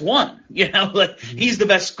the best one, he's the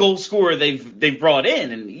best goal scorer they've brought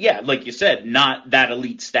in. And, yeah, like you said, not that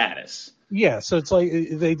elite status. Yeah, so it's like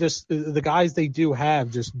the guys they do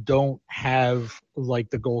have just don't have like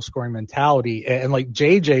the goal scoring mentality. And like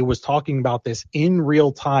JJ was talking about this in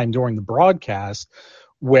real time during the broadcast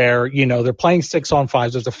where, they're playing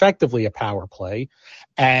 6-on-5s. There's effectively a power play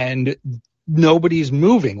and nobody's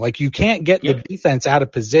moving. Like you can't get the defense out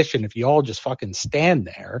of position if you all just fucking stand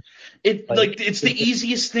there. It's the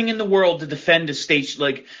easiest thing in the world to defend a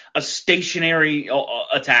stationary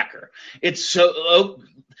attacker. It's so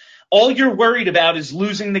all you're worried about is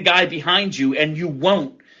losing the guy behind you, and you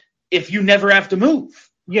won't if you never have to move.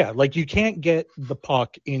 Yeah, like you can't get the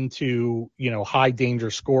puck into, high danger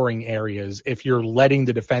scoring areas if you're letting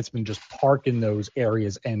the defenseman just park in those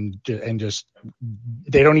areas and just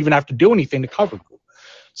they don't even have to do anything to cover you.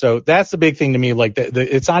 So that's the big thing to me. Like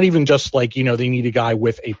it's not even just like, they need a guy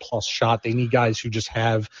with a plus shot. They need guys who just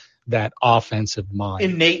have that offensive mind.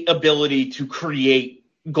 Innate ability to create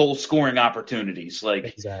goal scoring opportunities. Like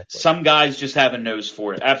exactly. Some guys just have a nose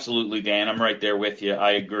for it. Absolutely, Dan. I'm right there with you.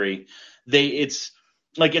 I agree. It's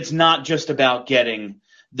not just about getting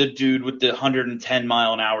the dude with the 110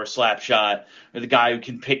 mile an hour slap shot or the guy who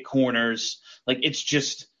can pick corners. Like it's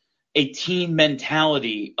just a team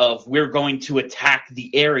mentality of we're going to attack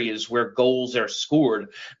the areas where goals are scored,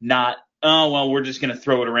 not, we're just going to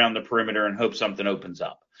throw it around the perimeter and hope something opens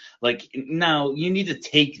up. Like, no, you need to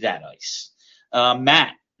take that ice.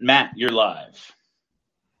 Matt, you're live.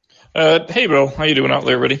 Hey, Bill. How you doing out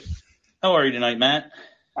there, buddy? How are you tonight, Matt?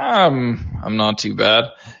 I'm not too bad.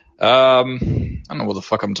 I don't know what the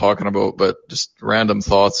fuck I'm talking about, but just random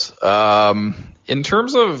thoughts. In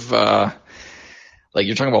terms of,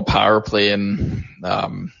 you're talking about power play and,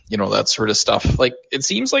 that sort of stuff. Like, it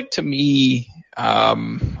seems like to me, I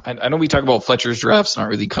know we talk about Fletcher's drafts not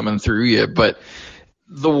really coming through yet, but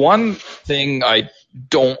the one thing I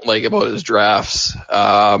don't like about his drafts,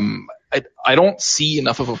 I don't see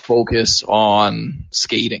enough of a focus on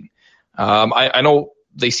skating. I know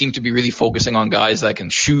they seem to be really focusing on guys that can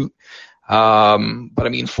shoot. But I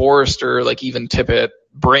mean, Forrester, like even Tippett,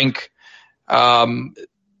 Brink, none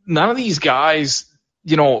of these guys,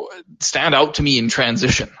 stand out to me in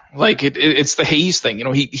transition. Like it's the Hayes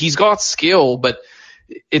thing. He's got skill, but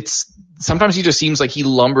sometimes he just seems like he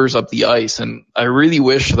lumbers up the ice. And I really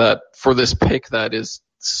wish that for this pick that is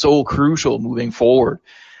so crucial moving forward,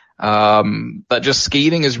 that just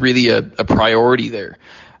skating is really a priority there.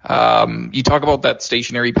 You talk about that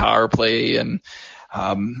stationary power play and,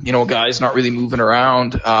 guys not really moving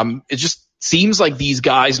around. It just seems like these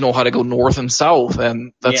guys know how to go north and south,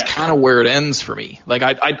 and that's kind of where it ends for me. Like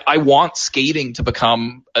I want skating to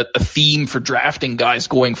become a theme for drafting guys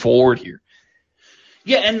going forward here.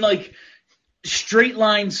 Yeah, and straight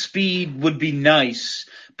line speed would be nice,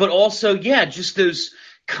 but also, just those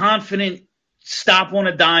confident stop on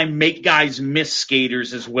a dime, make guys miss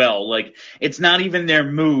skaters as well. Like, it's not even their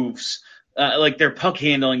moves, like their puck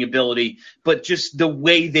handling ability, but just the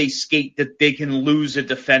way they skate that they can lose a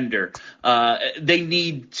defender. They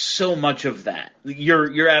need so much of that.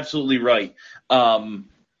 You're absolutely right.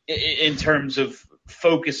 In terms of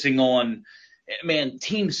focusing on,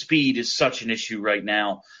 team speed is such an issue right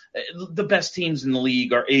now. The best teams in the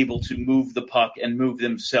league are able to move the puck and move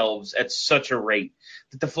themselves at such a rate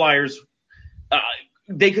that the Flyers,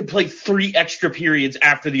 they could play 3 extra periods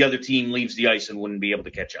after the other team leaves the ice and wouldn't be able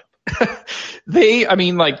to catch up.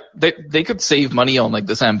 They could save money on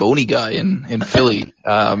the Zamboni guy in Philly,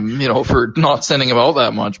 for not sending him out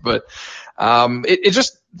that much. But it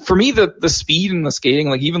just, for me, the speed and the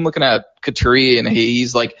skating, even looking at Couturier and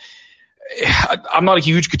Hayes, I'm not a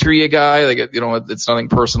huge Couturier guy. It's nothing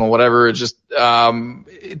personal, whatever. It's just,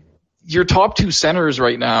 your top 2 centers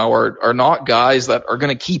right now are not guys that are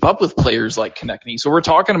going to keep up with players like Konechny. So we're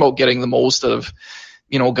talking about getting the most of,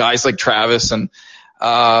 guys like Travis. And,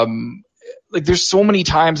 there's so many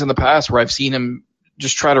times in the past where I've seen him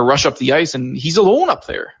just try to rush up the ice and he's alone up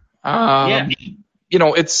there. When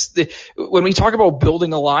we talk about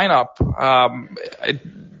building a lineup, I'm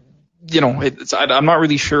not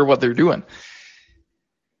really sure what they're doing.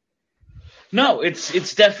 No,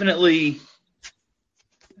 it's definitely,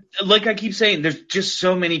 like I keep saying, there's just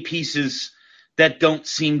so many pieces that don't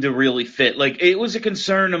seem to really fit. It was a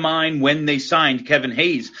concern of mine when they signed Kevin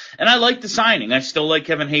Hayes, and I like the signing. I still like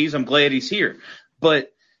Kevin Hayes. I'm glad he's here.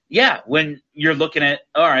 But, when you're looking at,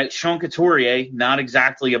 all right, Sean Couturier, not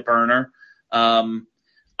exactly a burner.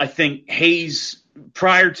 I think Hayes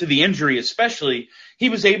prior to the injury especially, he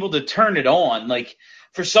was able to turn it on. Like,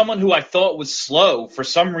 for someone who I thought was slow, for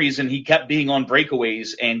some reason he kept being on breakaways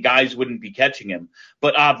and guys wouldn't be catching him.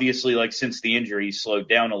 But obviously, like, since the injury, he slowed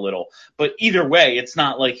down a little. But either way, it's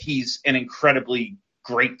not like he's an incredibly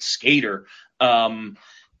great skater.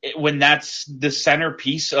 When that's the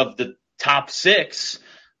centerpiece of the top six,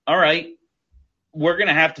 all right, we're going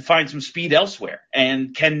to have to find some speed elsewhere.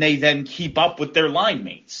 And can they then keep up with their line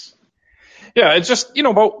mates? Yeah, it's just,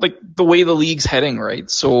 about like the way the league's heading, right?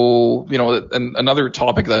 So, and another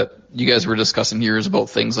topic that you guys were discussing here is about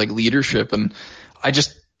things like leadership. And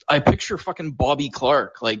I picture fucking Bobby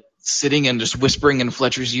Clark, like, sitting and just whispering in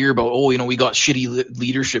Fletcher's ear about, we got shitty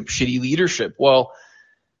leadership. Well,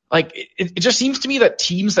 like, it just seems to me that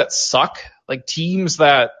teams that suck, like teams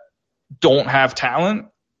that don't have talent,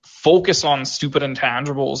 focus on stupid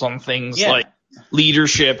intangibles, on things like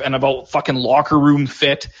leadership and about fucking locker room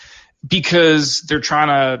fit, because they're trying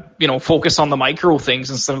to, focus on the micro things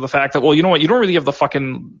instead of the fact that, well, you know what, you don't really have the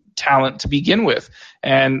fucking talent to begin with.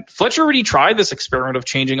 And Fletcher already tried this experiment of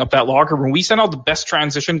changing up that locker room. We sent out the best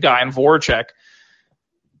transition guy in Voracek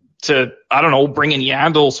to, I don't know, bring in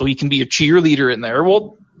Yandel so he can be a cheerleader in there.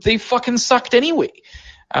 Well, they fucking sucked anyway.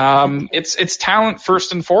 It's talent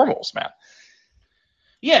first and foremost, man.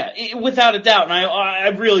 Yeah, without a doubt. And I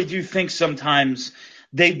really do think sometimes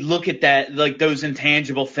they look at that, like, those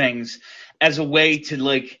intangible things as a way to,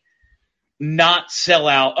 like, not sell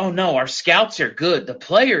out. Oh no, our scouts are good. The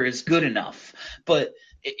player is good enough, but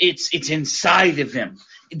it's inside of him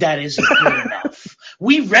that isn't good enough.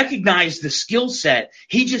 We recognize the skill set.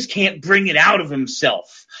 He just can't bring it out of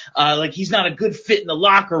himself. Like, he's not a good fit in the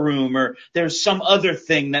locker room, or there's some other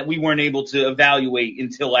thing that we weren't able to evaluate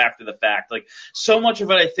until after the fact. Like, so much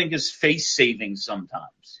of it, I think, is face saving sometimes.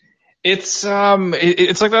 It's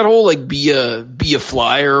like that whole, like, be a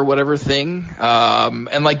flyer or whatever thing.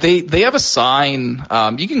 And like they have a sign,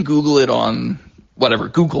 you can Google it on whatever,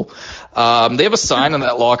 Google. They have a sign in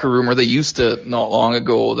that locker room, or they used to not long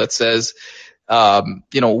ago, that says,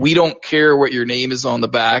 we don't care what your name is on the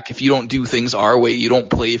back. If you don't do things our way, you don't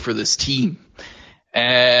play for this team.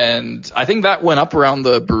 And I think that went up around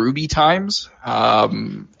the Berube times.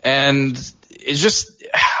 And it's just,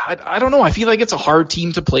 I don't know. I feel like it's a hard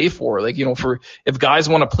team to play for. Like, for if guys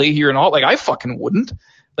want to play here and all, like, I fucking wouldn't.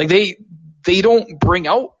 Like, they don't bring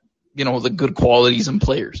out, the good qualities in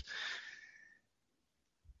players.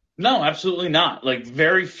 No, absolutely not. Like,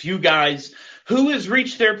 very few guys who has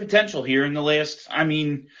reached their potential here in the last,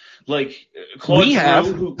 like, Claude we have.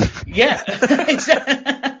 Giroux, yeah.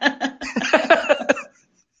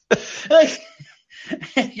 Like,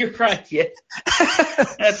 you're right. Yeah.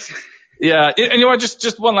 Yeah, and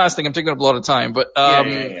just one last thing. I'm taking up a lot of time, but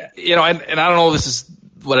and I don't know if this is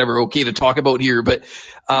okay to talk about here, but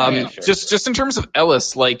sure. just in terms of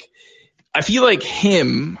Ellis, like, I feel like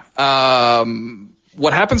him,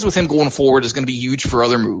 what happens with him going forward is going to be huge for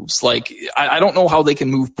other moves. Like, I don't know how they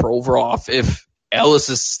can move Provorov if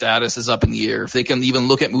Ellis's status is up in the air, if they can even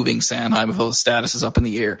look at moving Sanheim if his status is up in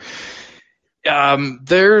the air.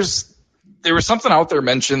 There was something out there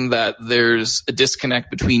mentioned that there's a disconnect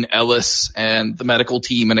between Ellis and the medical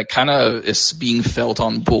team, and it kind of is being felt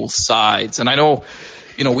on both sides. And I know,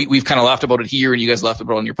 we've kind of laughed about it here, and you guys laughed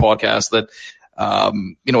about it on your podcast, that,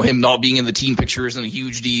 him not being in the team picture isn't a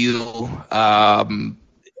huge deal. I've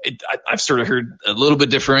sort of heard a little bit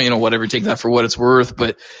different, whatever, take that for what it's worth.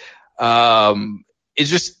 But it's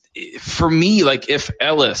just, for me, like, if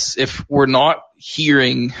we're not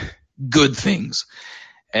hearing good things,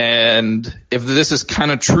 and if this is kind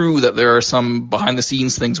of true that there are some behind the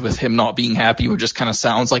scenes things with him not being happy, or just kind of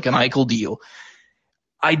sounds like an Eichel deal,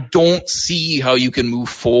 I don't see how you can move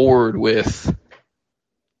forward with,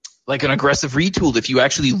 like, an aggressive retool if you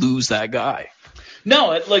actually lose that guy.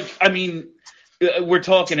 No, we're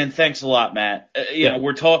talking, and thanks a lot, Matt.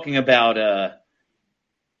 We're talking about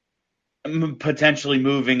potentially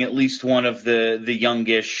moving at least one of the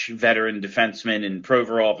youngish veteran defensemen in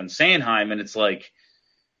Provorov and Sanheim, and it's like,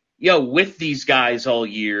 with these guys all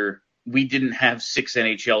year, we didn't have 6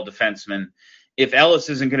 NHL defensemen. If Ellis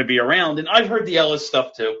isn't going to be around, and I've heard the Ellis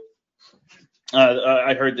stuff too.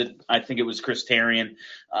 I heard that, I think it was Chris Therien.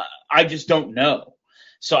 I just don't know.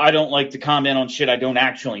 So I don't like to comment on shit I don't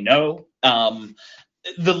actually know.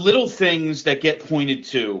 The little things that get pointed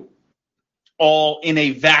to, all in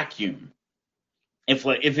a vacuum. If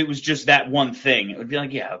it was just that one thing, it would be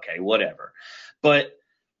like, yeah, okay, whatever. But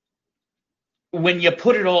when you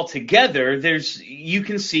put it all together, you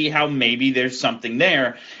can see how maybe there's something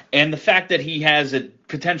there. And the fact that he has a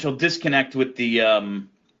potential disconnect with the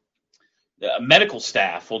medical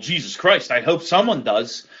staff, well, Jesus Christ, I hope someone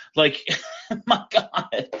does. Like, my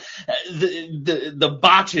God, the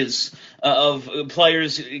botches of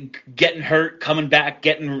players getting hurt, coming back,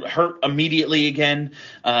 getting hurt immediately again.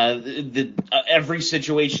 Every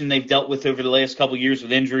situation they've dealt with over the last couple of years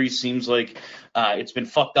with injuries seems like it's been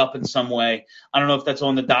fucked up in some way. I don't know if that's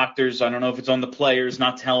on the doctors. I don't know if it's on the players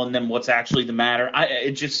not telling them what's actually the matter.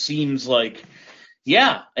 It just seems like,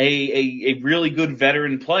 yeah, a really good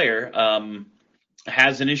veteran player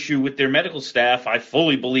has an issue with their medical staff. I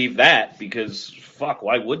fully believe that because, fuck,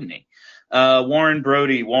 why wouldn't he? Warren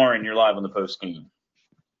Brody. Warren, you're live on the post game.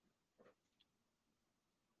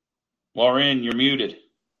 Warren, you're muted.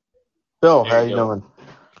 Bill, There how you you go. doing?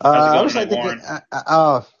 How's it I going was tonight, at the Warren?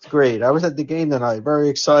 oh, it's great. I was at the game tonight. Very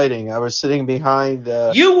exciting. I was sitting behind.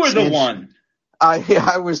 You were the one.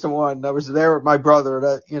 I was the one. I was there with my brother.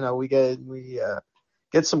 That we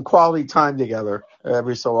get some quality time together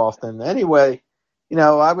every so often. Anyway,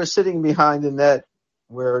 I was sitting behind the net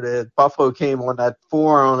where the Buffalo came on that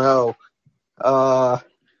 4-0.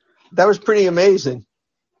 That was pretty amazing.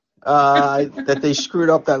 That they screwed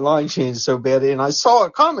up that line change so badly, and I saw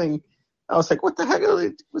it coming. I was like, "What the heck?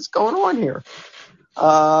 What's going on here?"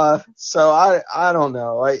 So I don't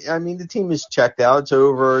know. I mean, the team is checked out. It's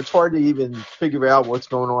over. It's hard to even figure out what's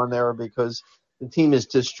going on there because the team is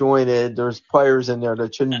disjointed. There's players in there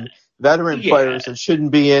that shouldn't, veteran players that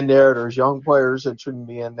shouldn't be in there. There's young players that shouldn't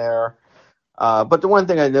be in there. But the one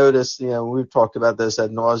thing I noticed, we've talked about this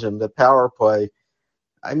ad nauseum, the power play.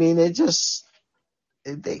 I mean,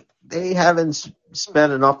 they haven't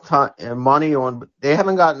spent enough time and money on. They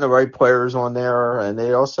haven't gotten the right players on there, and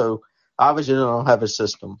they also obviously don't have a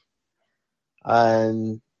system.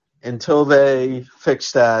 And until they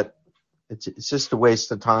fix that, it's just a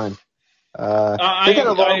waste of time. They got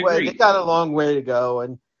a long way. They got a long way to go,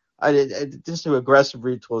 and just an aggressive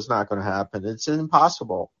retool is not going to happen. It's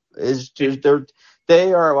impossible. It's just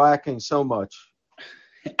they are lacking so much.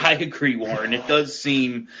 I agree, Warren. It does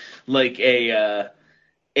seem like a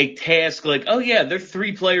task like, oh, yeah, they're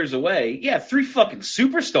 3 players away. Yeah, 3 fucking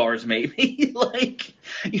superstars, maybe.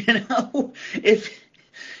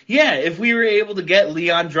 If we were able to get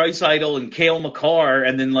Leon Draisaitl and Cale Makar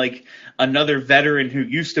and then, another veteran who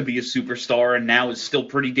used to be a superstar and now is still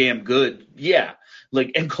pretty damn good, yeah.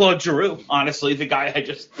 And Claude Giroux, honestly, the guy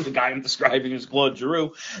I'm describing is Claude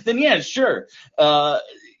Giroux, then yeah, sure.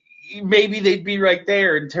 Maybe they'd be right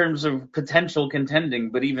there in terms of potential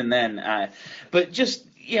contending, but even then,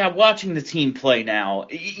 watching the team play now,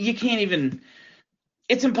 you can't even –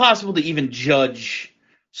 it's impossible to even judge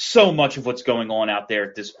so much of what's going on out there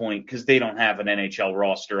at this point because they don't have an NHL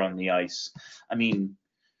roster on the ice. I mean,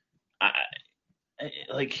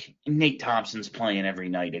 Nate Thompson's playing every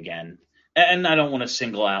night again. And I don't want to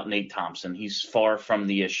single out Nate Thompson. He's far from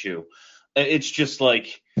the issue. It's just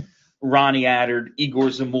like Ronnie Attard, Igor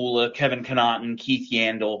Zamula, Kevin Connaughton, Keith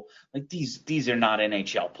Yandel. These are not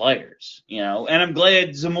NHL players, And I'm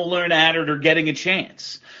glad Zamula and Attard are getting a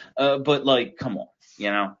chance. But come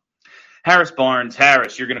on, Harris Barnes.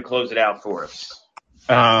 Harris, you're going to close it out for us.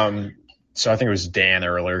 So I think it was Dan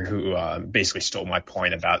earlier who basically stole my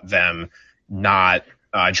point about them not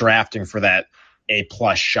drafting for that A+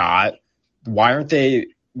 shot. Why aren't they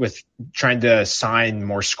with trying to sign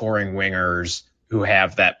more scoring wingers who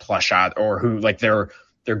have that plus shot or who their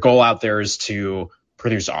goal out there is to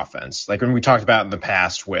produce offense? When we talked about in the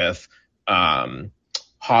past with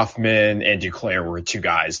Hoffman and Duclair were 2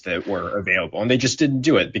 guys that were available and they just didn't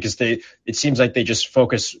do it because it seems like they just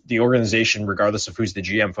focus the organization, regardless of who's the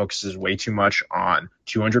GM, focuses way too much on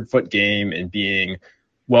 200-foot game and being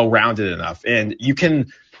well-rounded enough. And you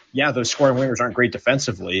can, those scoring wingers aren't great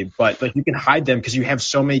defensively, but you can hide them because you have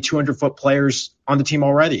so many 200-foot players on the team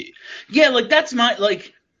already. Yeah, that's my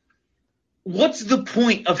what's the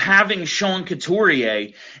point of having Sean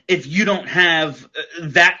Couturier if you don't have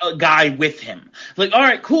that guy with him? All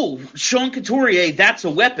right, cool. Sean Couturier, that's a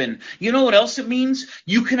weapon. You know what else it means?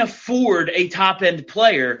 You can afford a top-end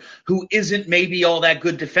player who isn't maybe all that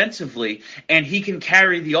good defensively, and he can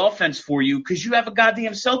carry the offense for you because you have a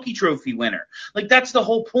goddamn Selke Trophy winner. That's the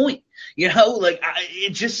whole point.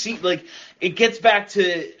 It just seems like it gets back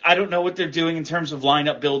to I don't know what they're doing in terms of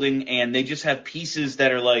lineup building, and they just have pieces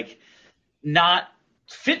that are not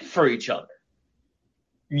fit for each other.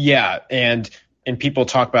 Yeah, and people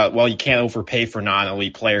talk about, well, you can't overpay for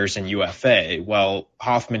non-elite players in UFA. Well,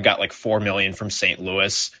 Hoffman got $4 million from St.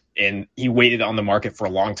 Louis, and he waited on the market for a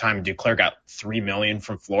long time. And Duclair got $3 million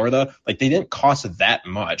from Florida. They didn't cost that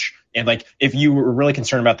much. And if you were really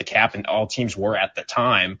concerned about the cap, and all teams were at the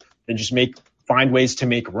time, then just find ways to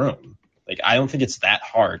make room. I don't think it's that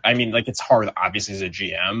hard. I mean, it's hard obviously as a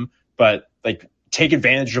GM, but take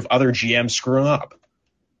advantage of other GMs screwing up.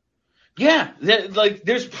 Yeah,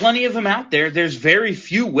 there's plenty of them out there. There's very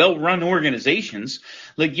few well-run organizations.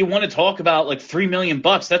 Like, you want to talk about like $3 million?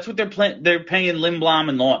 That's what they're paying Lindblom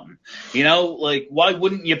and Lawton. You know, like, why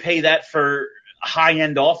wouldn't you pay that for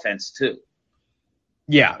high-end offense too?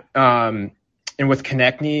 Yeah, and with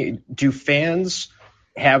Konechny, do fans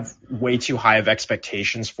have way too high of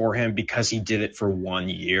expectations for him because he did it for 1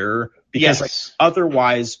 year? Because like,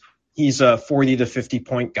 otherwise, he's a 40 to 50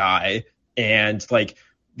 point guy, and like,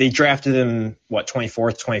 they drafted him,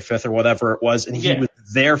 24th, 25th, or whatever it was, and he was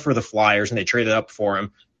there for the Flyers, and they traded up for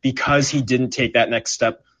him because he didn't take that next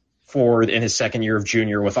step forward in his second year of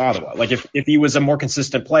junior with Ottawa. Like, if he was a more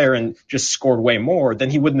consistent player and just scored way more, then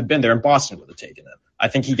he wouldn't have been there, and Boston would have taken him. I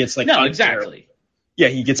think he gets, like... No, exactly. Yeah,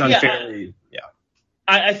 he gets unfairly... Yeah.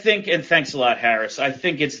 I think, and thanks a lot, Harris, I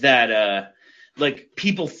think it's that, like,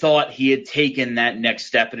 people thought he had taken that next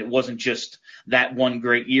step, and it wasn't just that one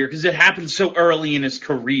great year, because it happened so early in his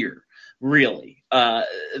career, really,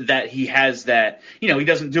 that he has that, he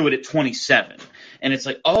doesn't do it at 27. And it's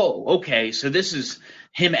like, oh, okay, so this is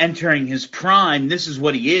him entering his prime. This is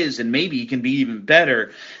what he is, and maybe he can be even better.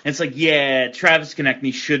 And it's like, yeah, Travis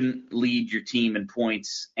Konechny shouldn't lead your team in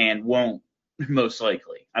points and won't, most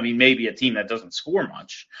likely. I mean, maybe a team that doesn't score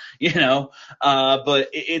much, but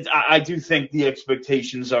I do think the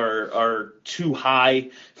expectations are too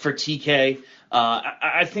high for TK.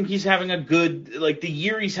 I think he's having a good, like, the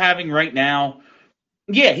year he's having right now.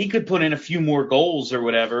 Yeah, he could put in a few more goals or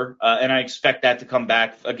whatever, and I expect that to come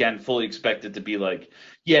back again. Fully expect it to be like,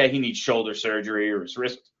 yeah, he needs shoulder surgery or his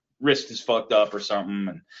wrist is fucked up or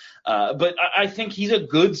something. But I think he's a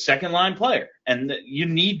good second line player, and you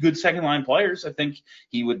need good second line players. I think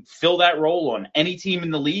he would fill that role on any team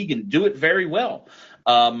in the league and do it very well.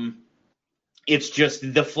 It's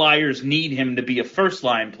just the Flyers need him to be a first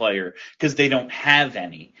line player because they don't have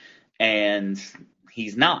any, and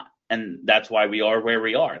he's not. And that's why we are where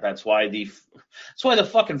we are. That's why the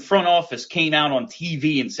fucking front office came out on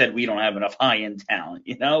TV and said we don't have enough high-end talent.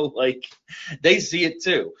 Like, they see it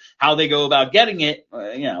too. How they go about getting it,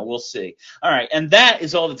 we'll see. All right, and that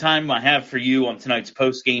is all the time I have for you on tonight's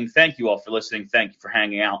post game. Thank you all for listening. Thank you for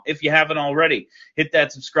hanging out. If you haven't already, hit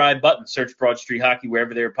that subscribe button. Search Broad Street Hockey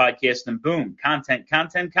wherever they're podcasting, and boom, content.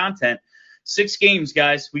 6 games,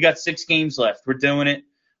 guys. We got 6 games left. We're doing it.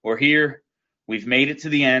 We're here. We've made it to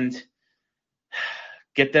the end.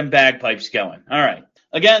 Get them bagpipes going. All right.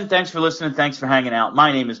 Again, thanks for listening. Thanks for hanging out.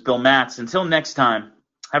 My name is Bill Matz. Until next time,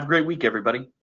 have a great week, everybody.